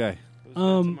 he's a good guy.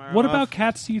 What about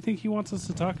cats do you think he wants us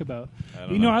to talk about? I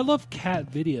don't You know, know. I love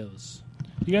cat videos.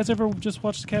 You guys ever just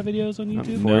watch cat videos on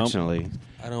YouTube? Unfortunately,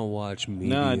 I don't watch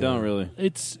media. No, I don't really.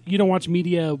 You don't watch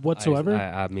media whatsoever?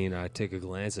 I mean, I take a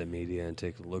glance at media and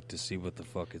take a look to see what the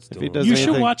fuck it's If he doing. does you should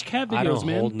anything- watch cat I videos, don't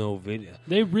man. hold no video.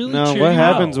 They really No, cheer what you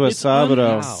happens out. with It's Sabado?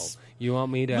 unreal. How? You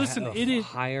want me to Listen, it is-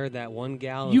 hire that one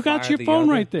gal? And You got fire your the phone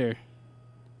other? right there.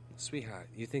 Sweetheart,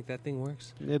 you think that thing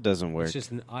works? it doesn't work. It's just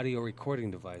an audio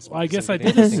recording device. Well, I guess I Doesn't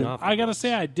did. get anything off I the gotta books.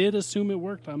 say, I did assume it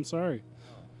worked. I'm sorry.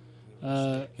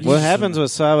 What happens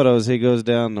with Sabado is he goes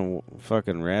down the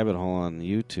fucking rabbit hole on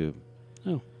YouTube.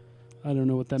 I don't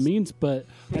know what that means, but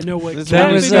I know what This cat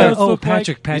That was, videos look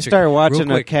Patrick. You start watching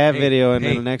real a quick. cat Hey, video, and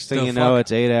hey, then the next thing the you know, fuck-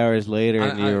 it's 8 hours later,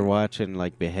 and I- you're watching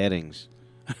like beheadings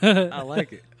like. I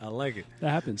like it. I like it. That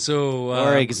happens. So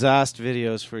or exhaust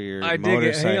videos for your I dig it.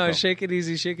 motorcycle. Hang on, shake it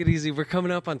easy, shake it easy. We're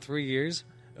coming up on 3 years.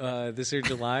 This year,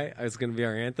 July, it's going to be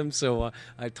our anthem. So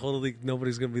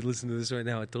nobody's going to be listening to this right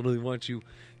now. I totally want you.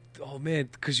 Oh man,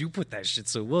 because you put that shit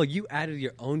so well. You added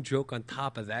your own joke on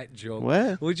top of that joke.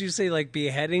 What? Would you say like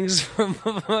beheadings from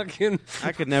a fucking?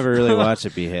 I could never really watch a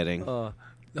beheading. No,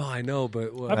 I know,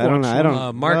 but I've I don't know. I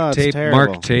don't. Mark oh, it's tape. terrible.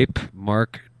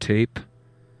 Mark tape.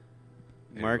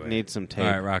 Mark Anyway. needs some tape.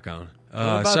 All right, rock on.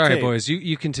 about Sorry, tape? boys.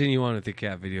 You continue on with the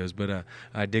cat videos, but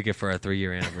I dig it for our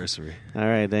 3-year anniversary. All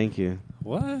right, thank you.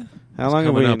 What? How long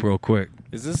have Coming we? up real quick.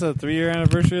 Is this a 3-year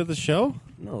anniversary of the show?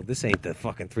 No, this ain't the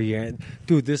fucking 3-year.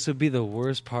 Dude, this would be the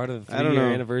worst part of the I don't 3-year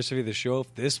know. anniversary of the show.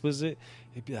 If this was it,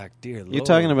 it'd be like, dear Lord. You're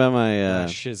talking about my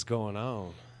that shit's going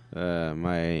on.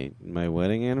 my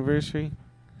wedding anniversary?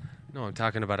 No, I'm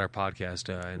talking about our podcast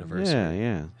anniversary. Yeah,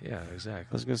 yeah. Yeah, I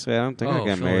exactly. was gonna say I don't think I got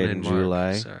filling married in Mark.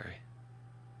 July. Sorry.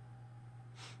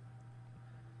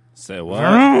 Say what?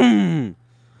 Vroom!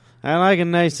 I like a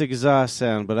nice exhaust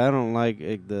sound, but I don't like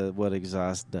what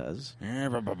exhaust does. All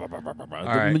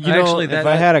right. You know, Actually, If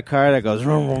I had a car that goes,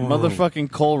 vroom, vroom, vroom.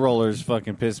 motherfucking coal rollers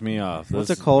fucking piss me off. What's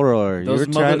Those- a coal roller? You those were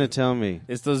trying mother- to tell me.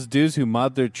 It's those dudes who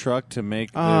mod their truck to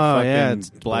make their Oh fucking yeah, it's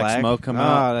black smoke come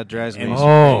out. Oh, that drives me And-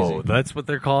 crazy. that's what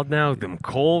they're called now. Them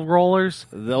coal rollers.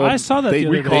 I saw that the other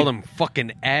We day. call them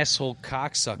fucking asshole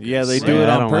cocksuckers. Yeah, they do Yeah, it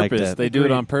I on don't like purpose. that. They do it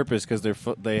Agreed. on purpose because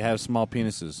they have small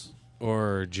penises.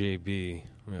 Or JB.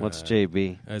 What's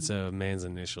JB? That's a man's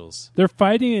initials. They're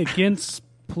fighting against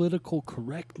political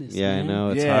correctness. Yeah, I man. know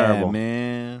it's yeah, horrible.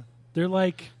 man. They're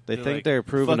like They They're think like, they're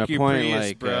proving Fuck a your point, Prius,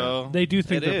 like bro. they do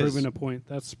think It they're is. proving a point.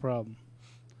 That's the problem.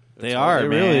 They are. It man.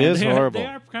 really is They are, horrible. they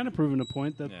are kind of proving a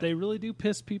point that Yeah. they really do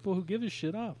piss people who give a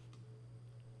shit off.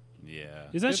 Yeah.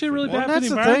 Is that Good shit for really them. bad Well, for the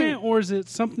that's the environment, thing. or is it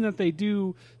something that they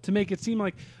do to make it seem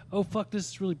like, oh fuck, this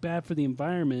is really bad for the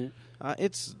environment?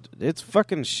 It's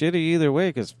fucking shitty either way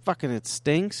because fucking it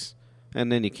stinks,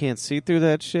 and then you can't see through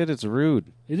that shit. It's rude.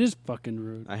 It is fucking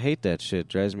rude. I hate that shit.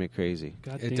 Drives me crazy.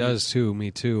 God It damn. does too.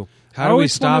 Me too. I How do we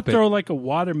always stop want to it? throw like a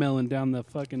watermelon down the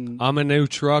fucking. I'm a new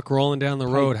truck rolling down the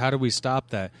road. How do we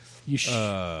stop that? You sh-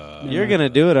 You're gonna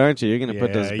do it, aren't you? You're gonna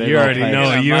put those big you old already pipes. know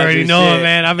it. Yeah, You mind already your know it, shit.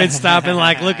 man. I've been stopping,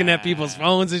 like, looking at people's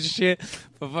phones and shit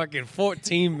for fucking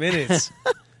 14 minutes.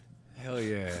 Hell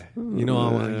yeah. You know,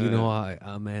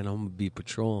 man, I'm gonna be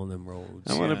patrolling them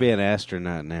roads. I want to be an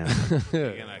astronaut now.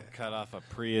 You're gonna cut off a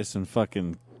Prius and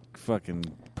fucking fucking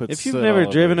put. If you've soot never all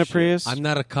over driven his a shit. Prius, I'm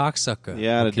not a cocksucker. You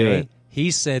oughta do okay? it. He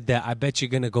said that, I bet you're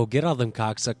going to go get all them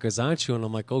cocksuckers, aren't you? And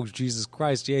I'm like, oh, Jesus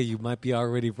Christ, yeah, you might be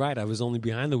already right. I was only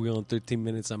behind the wheel in 13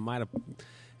 minutes. I might have...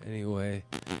 Anyway,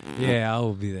 yeah, I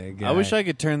will be that guy. I wish I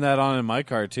could turn that on in my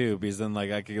car too, because then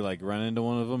like I could like run into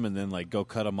one of them and then like go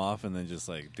cut them off and then just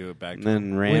like do it back. and to them.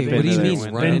 then ramp Wait, what into do you their mean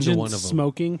window. run into Engine one of 'em?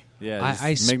 smoking. Yeah, I just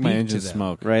make speak my to engine that.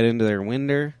 smoke. Right into their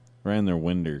window. Right in their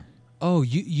winder. Oh,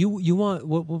 you want...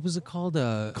 What was it called?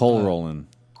 Coal rolling.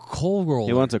 Coal roller.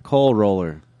 He wants a coal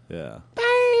roller. Yeah.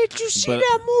 Hey, did you see But-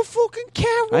 that motherfucking cat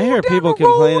I hear roll down people the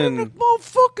road complaining- in a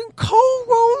motherfucking coal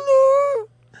roller.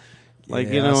 Like,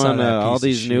 Yeah, you I know, saw on that all piece of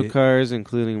these new shit. cars,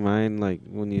 including mine, like,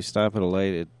 when you stop at a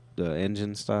light, the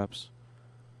engine stops.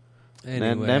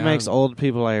 Anyway, that makes I'm- old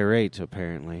people irate,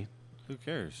 apparently. Who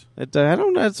cares? I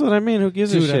don't know. That's what I mean. Who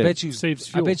gives a Dude, shit? Saves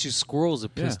I fuel. bet you squirrels are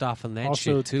pissed Yeah. off on that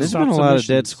Also, shit too. There's Stops been a lot of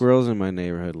dead emissions. squirrels in my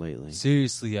neighborhood lately.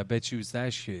 Seriously, I bet you it's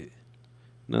that shit.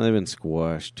 No, they've been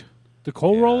squashed. The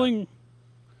coal Yeah. rolling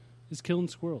is killing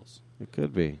squirrels. It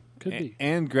could be. Could be.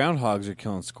 And groundhogs are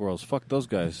killing squirrels. Fuck those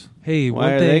guys. Hey, Why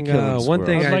one are they thing. killing One squirrels?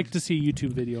 thing. I'd I like to see a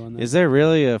YouTube video on that. Is there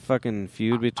really a fucking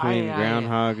feud between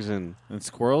groundhogs and... And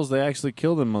squirrels, they actually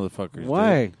kill them motherfuckers.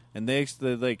 Why? dude. And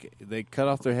they cut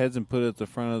off their heads and put it at the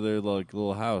front of their like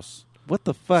little house. What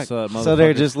the fuck? So, So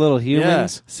they're motherfuckers- just little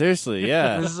humans? Yeah, seriously,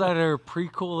 yeah. This is either a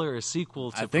prequel or a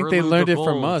sequel to I think they Prelude learned to it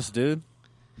from Bold. us, dude.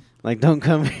 Like, don't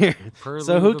come here. Prelude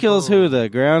So who to kills Bold. who? The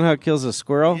groundhog kills a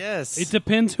squirrel? Yes. It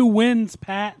depends who wins,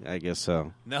 Pat. I guess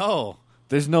so. No,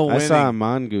 there's no I winning. saw a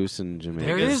mongoose in Jamaica.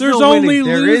 There is There's no only winning.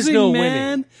 There is losing, no man.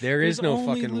 winning. There is There's no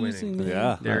only fucking losing, winning. man.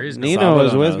 Yeah, There is no Nino Sabado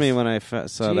was with knows. me when I saw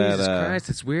Jesus that. Christ,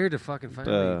 it's weird to fucking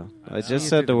find I just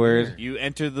said the word. You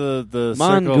enter the circle of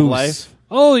Mongoose. life.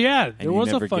 Oh yeah, there you was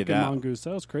a never get fucking out. mongoose.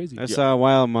 That was crazy. I saw a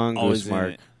wild Always mongoose, in Mark.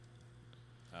 it.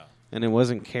 And it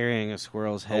wasn't carrying a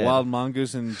squirrel's A head. wild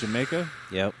mongoose in Jamaica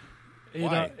Yep.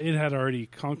 Why? It had already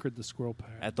conquered the squirrel pack.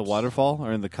 at the waterfall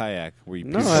or in the kayak where you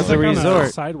No, pee at on the Like on a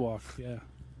resort. sidewalk. Yeah,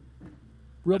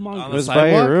 real It mongoose. was by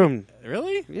sidewalk? your room.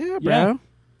 Really? Yeah, Yeah. bro.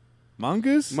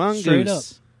 Mongoose? Mongoose. Straight up.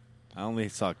 I only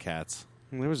saw cats.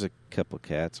 There was a couple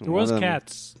cats. There was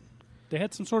cats. They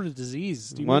had some sort of disease.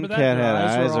 Do you One remember cat that?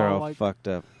 had Their eyes were are all like, fucked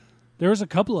up. There was a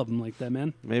couple of them like that,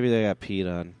 man. Maybe they got peed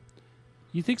on.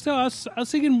 You think so? I was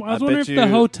thinking. I was I wondering bet if the you-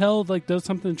 hotel like does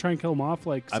something to try and kill them off,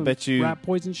 like I some bet you- rat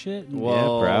poison shit. And-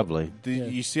 Well, probably. Yeah.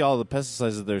 You see all the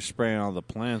pesticides that they're spraying on the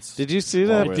plants. Did you see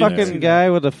While that we're fucking there. guy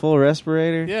with a full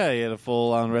respirator? Yeah, he had a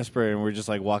full-on respirator, and we're just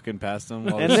like walking past him.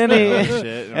 while And he's then spraying all he the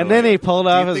shit, and we're then he like, pulled "Do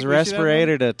you off his think we should have one?"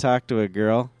 respirator to talk to a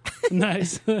girl.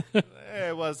 nice.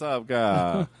 Hey, what's up,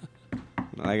 guy?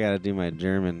 I got to do my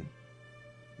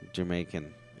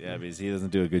Jamaican. Yeah, because he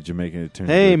doesn't do a good Jamaican. It turns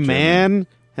Hey into a German. man,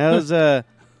 how's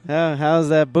how's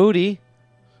that booty?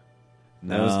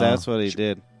 No, That's what he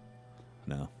did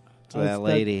no. to that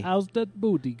lady. How's that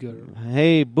booty girl?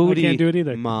 Hey booty, can't do it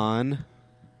either. man.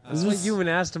 This is you and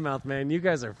Astamouth, man. You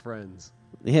guys are friends.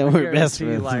 Yeah, I we're best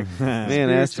guarantee, friends. Like, Man,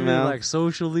 spiritually, Astamouth. like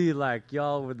socially, like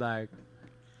y'all would like.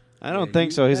 I don't Yeah,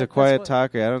 think he- so. He's a that's quiet what-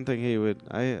 talker. I don't think he would.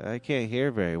 I can't hear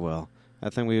very well. I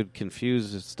think we would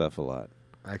confuse his stuff a lot.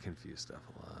 I confuse stuff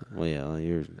a lot. Well,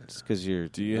 yeah, it's because you're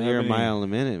Do you you're have a any- mile a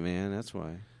minute, man. That's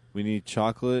why. We need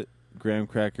chocolate, graham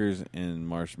crackers, and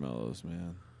marshmallows,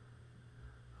 man.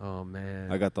 Oh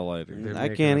man, I got the lighter. They're I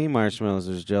making can't a- eat marshmallows.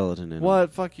 There's gelatin in them.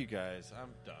 What? Fuck you guys. I'm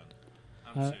done.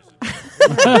 I'm Uh, seriously.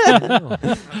 I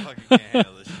fucking can't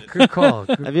handle this shit. Good call.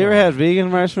 Good Have you ever call. had vegan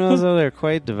marshmallows? Though they're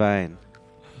quite divine.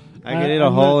 I could eat a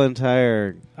I'm whole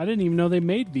entire. I didn't even know they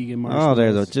made vegan Oh, marshmallows.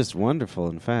 they're just wonderful.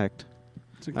 In fact,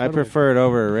 It's I incredible. prefer it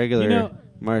over a regular You know-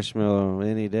 marshmallow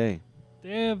any day.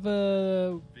 They have.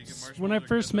 When I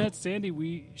first met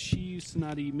Sandy, she used to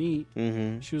not eat meat.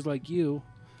 Mm-hmm. She was like you,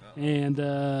 and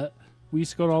we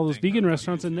used to go to all those vegan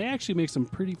restaurants, and they actually make some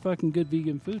pretty fucking good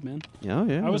vegan food, man. Oh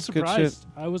yeah, I was that's good shit. surprised.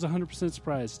 I was 100%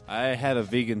 surprised. I had a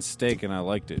vegan steak and I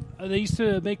liked it. They used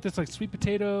to make this like sweet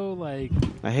potato like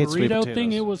I hate sweet burrito potatoes.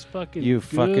 thing. It was fucking You good.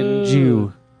 fucking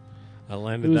Jew. I It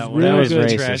landed was that one. real That was good.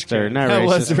 racist, or not That racist.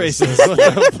 was racist. What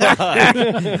the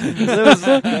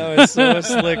fuck? That was so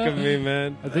slick of me,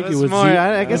 man. I think It it was was. more.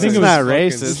 I guess think it's it was not fucking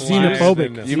racist.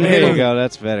 xenophobic. You There made you him. go.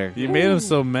 That's better. You made him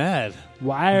so mad.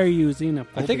 Why are you xenophobic?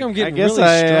 I think I'm I getting guess really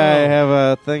I strong. have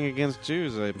a thing against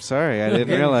Jews. I'm sorry. I didn't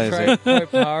Getting realize it.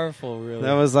 quite powerful, really.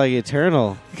 That was like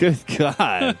eternal. Good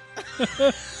God.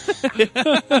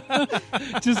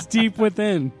 just deep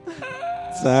within.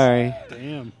 Sorry.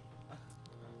 Damn.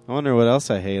 I wonder what else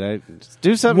I hate. I just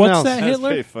do something What's else. that? That's Hitler?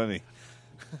 pretty funny.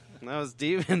 That was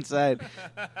deep inside.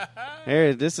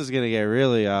 Here, this is going to get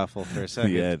really awful for a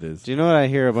second. Yeah, it is. Do you know what I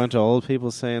hear a bunch of old people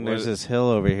saying? There's What? this hill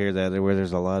over here where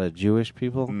there's a lot of Jewish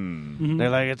people. Mhm. They're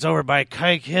like, it's over by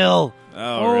Kike Hill.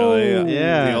 Oh, really?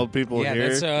 Yeah. The old people Yeah, here.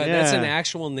 that's an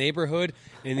actual neighborhood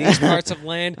in these parts of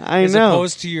land, I as know.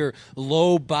 opposed to your The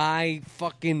low-buy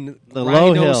fucking low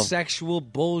hill. rhino-sexual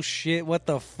bullshit. What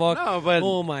the fuck? No, but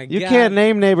oh my you god, can't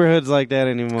name neighborhoods like that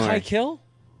anymore. Kike Hill?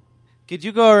 Could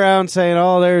you go around saying,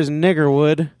 oh, there's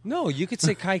Niggerwood? No, you could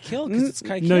say Kike Hill because it's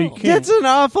Kike No, Hill. you can't. That's an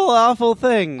awful, awful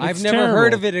thing. I've never terrible.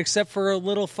 heard of it except for a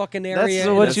little fucking area. That's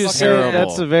in what a you fucking- say. terrible.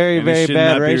 That's a very, And it very should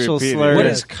bad not be racial repeated. slur. What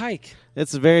is Kike?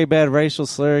 It's a very bad racial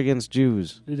slur against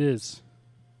Jews. It is.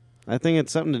 I think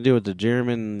it's something to do with the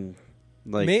German,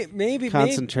 Maybe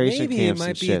concentration maybe camps it might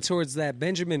and be shit. towards that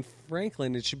Benjamin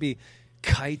Franklin. It should be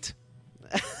Kite.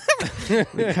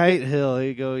 the Kite Hill.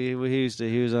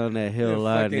 He was on that hill You a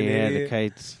lot, and he fucking had the idiot.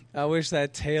 kites. I wish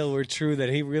that tale were true, that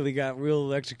he really got real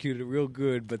electrocuted real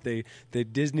good, but they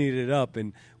Disneyed it up,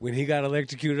 and when he got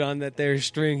electrocuted on that there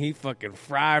string, he fucking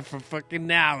fried for fucking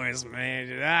hours, man.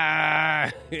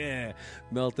 Yeah,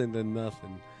 melting to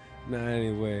nothing. Nah,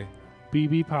 anyway.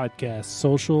 BB Podcast.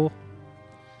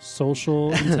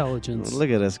 Social intelligence. Look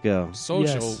at us go. Social.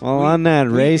 Yes. Well, on that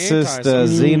we racist,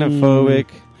 anti-social. xenophobic.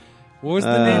 What was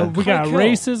the Uh, name? We got Kike Hill.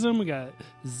 racism. We got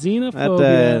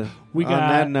xenophobia. We on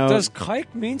that got note, Does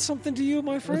kike mean something to you,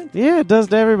 my friend? yeah, it does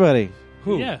to everybody.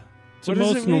 Who? yeah. To What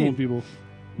does most it normal mean? people.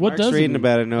 What Mark's does it reading mean?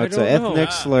 about it. No, I it's an don't know.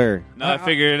 ethnic slur. No, I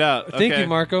figured it out. Thank Okay. you,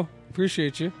 Marco.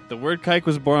 Appreciate you. The word kike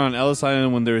was born on Ellis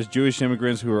Island when there was Jewish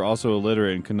immigrants who were also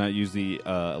illiterate and could not use the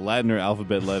Latin or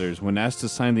alphabet letters. When asked to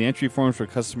sign the entry forms for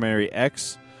customary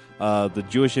X, the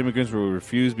Jewish immigrants were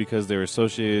refused because they were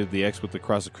associated the X with the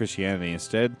cross of Christianity.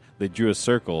 Instead, they drew a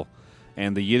circle,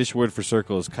 and the Yiddish word for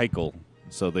circle is kikel,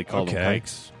 so they called them Okay.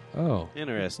 kikes. Oh.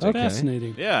 Interesting. Okay.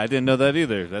 Fascinating. Yeah, I didn't know that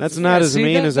either. That's not as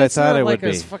mean as I that's thought not it like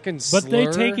would a be. fucking But they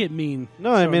slur. take it mean.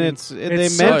 No, I So, mean It's they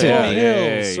meant Circle it.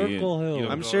 Hill. Circle Hill. you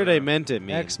don't I'm go sure they around. meant it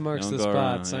mean. X marks Don't the go spot.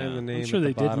 around, Sign yeah. the name. I'm sure at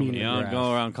they the did bottom mean of it. the You don't graph.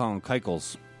 go around calling them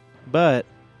kikels. But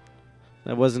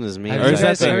that wasn't as mean. Have as you is I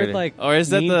guys that the- heard figured. like Or is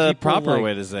that mean the people, proper like-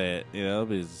 way to say it? You know,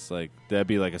 because like that'd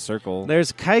be like a circle.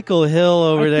 There's Keikel Hill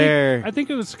over there. I think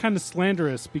it was kind of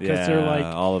slanderous because yeah, they're like,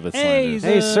 all of it's hey,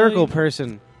 slanderous. Hey, circle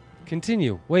person.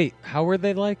 Continue. Wait, how were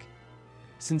they like?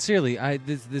 Sincerely,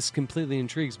 this completely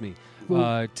intrigues me.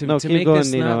 Well, To no, to keep make going,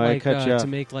 this Nino, not I like cut you off. to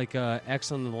make like a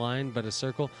X on the line, but a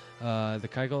circle. The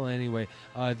kike. Anyway,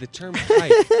 the term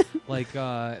kike,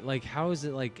 like how is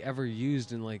it like ever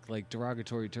used in like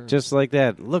derogatory terms? Just like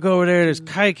that. Look over there. There's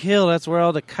Kike Hill. That's where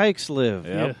all the kikes live.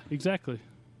 Yep. yeah, exactly.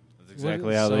 That's exactly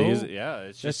What- how they so? use it. Yeah,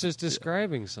 it's that's just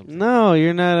describing something. No,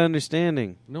 you're not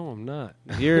understanding. No, I'm not.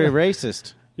 You're a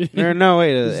racist. No,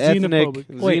 wait, ethnic,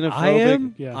 Xenophobic. Wait, xenophobic. I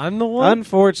am. Yeah. I'm the one.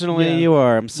 Unfortunately, Yeah. you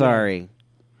are. I'm sorry.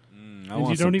 I And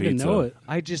want you some don't even pizza. know it.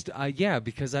 I just yeah,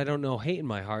 because I don't know hate in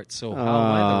my heart. So how am Aw,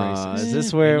 I the racist? is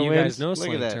this where And it you wins? guys know Look at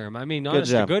slang that. term. I mean, Good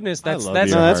honest to job. goodness, I that's love that's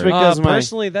your No, that's heart. because my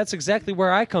personally that's exactly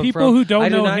where I come People from. who don't I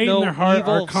do know not hate in know their heart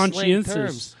evil are slang conscientious.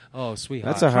 terms. Oh,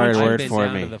 sweetheart. That's a hard I've word been for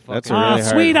down me. to the That's fucking a really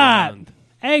hard sweetheart. ground.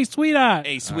 Hey, sweetheart.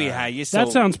 Hey, sweetheart, you That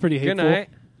sounds pretty Good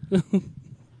hateful. night.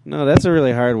 No, that's a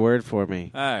really hard word for me.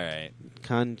 All right.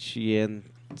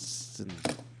 Conscience.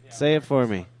 Say it for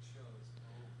me.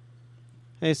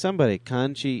 Hey, somebody.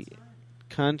 Conscience.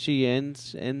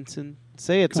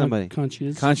 Say it, somebody.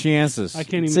 Conscious. Conscientious. I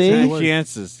can't even See? say the word.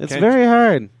 Conscientious. It's very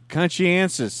hard.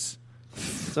 conscientious.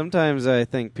 Sometimes I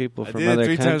think people I from did it other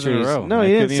 3 times in a countries. row. No, I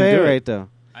you couldn't didn't say even it do it. right though.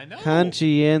 I know.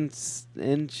 Conscientious.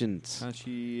 Conscientious.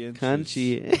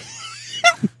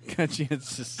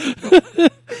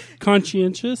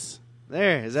 Conscientious.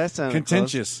 There, is that sound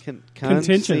Contentious.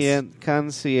 Contentious.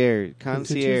 Concierge.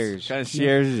 Contentious.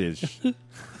 Conscientious.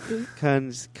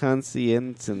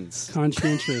 Conscientious.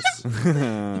 Conscientious.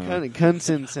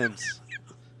 Conscientious.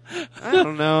 I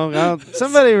don't know.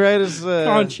 Somebody write us.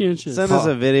 Conscientious. Send us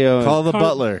a video. Call the Con-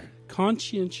 butler.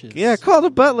 Conscientious. Yeah, call the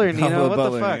butler, Call Nino. the What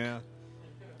butler, the fuck? yeah.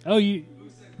 Oh,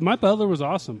 my butler was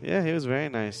awesome. Yeah, he was very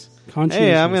nice. Conscientious.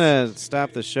 Hey, I'm gonna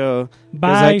stop the show because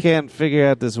Bye. I can't figure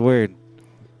out this word,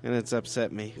 and it's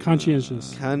upset me.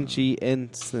 Conscientious.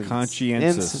 Conscientious.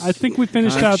 Conscientious. I think we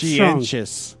finished out strong.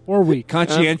 Conscientious. Or weak.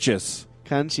 Conscientious.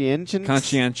 Conscientious.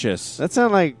 Conscientious. That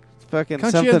sounds like fucking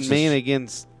something Conscientious. mean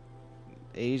against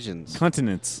Asians.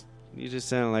 Continents. You just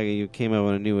sound like you came up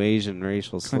with a new Asian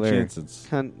racial slur. Conscientious.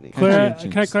 Clara,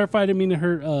 Conscientious. can I clarify? I didn't mean to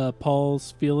hurt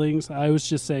Paul's feelings. I was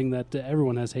just saying that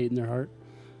everyone has hate in their heart.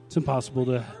 It's impossible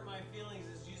to.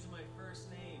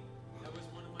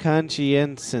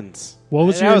 Conscientious. What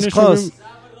was That your was initial close. name?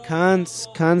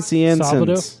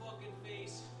 Conscientious.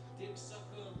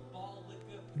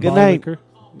 Good Malt night. liquor.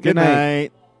 Good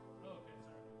night.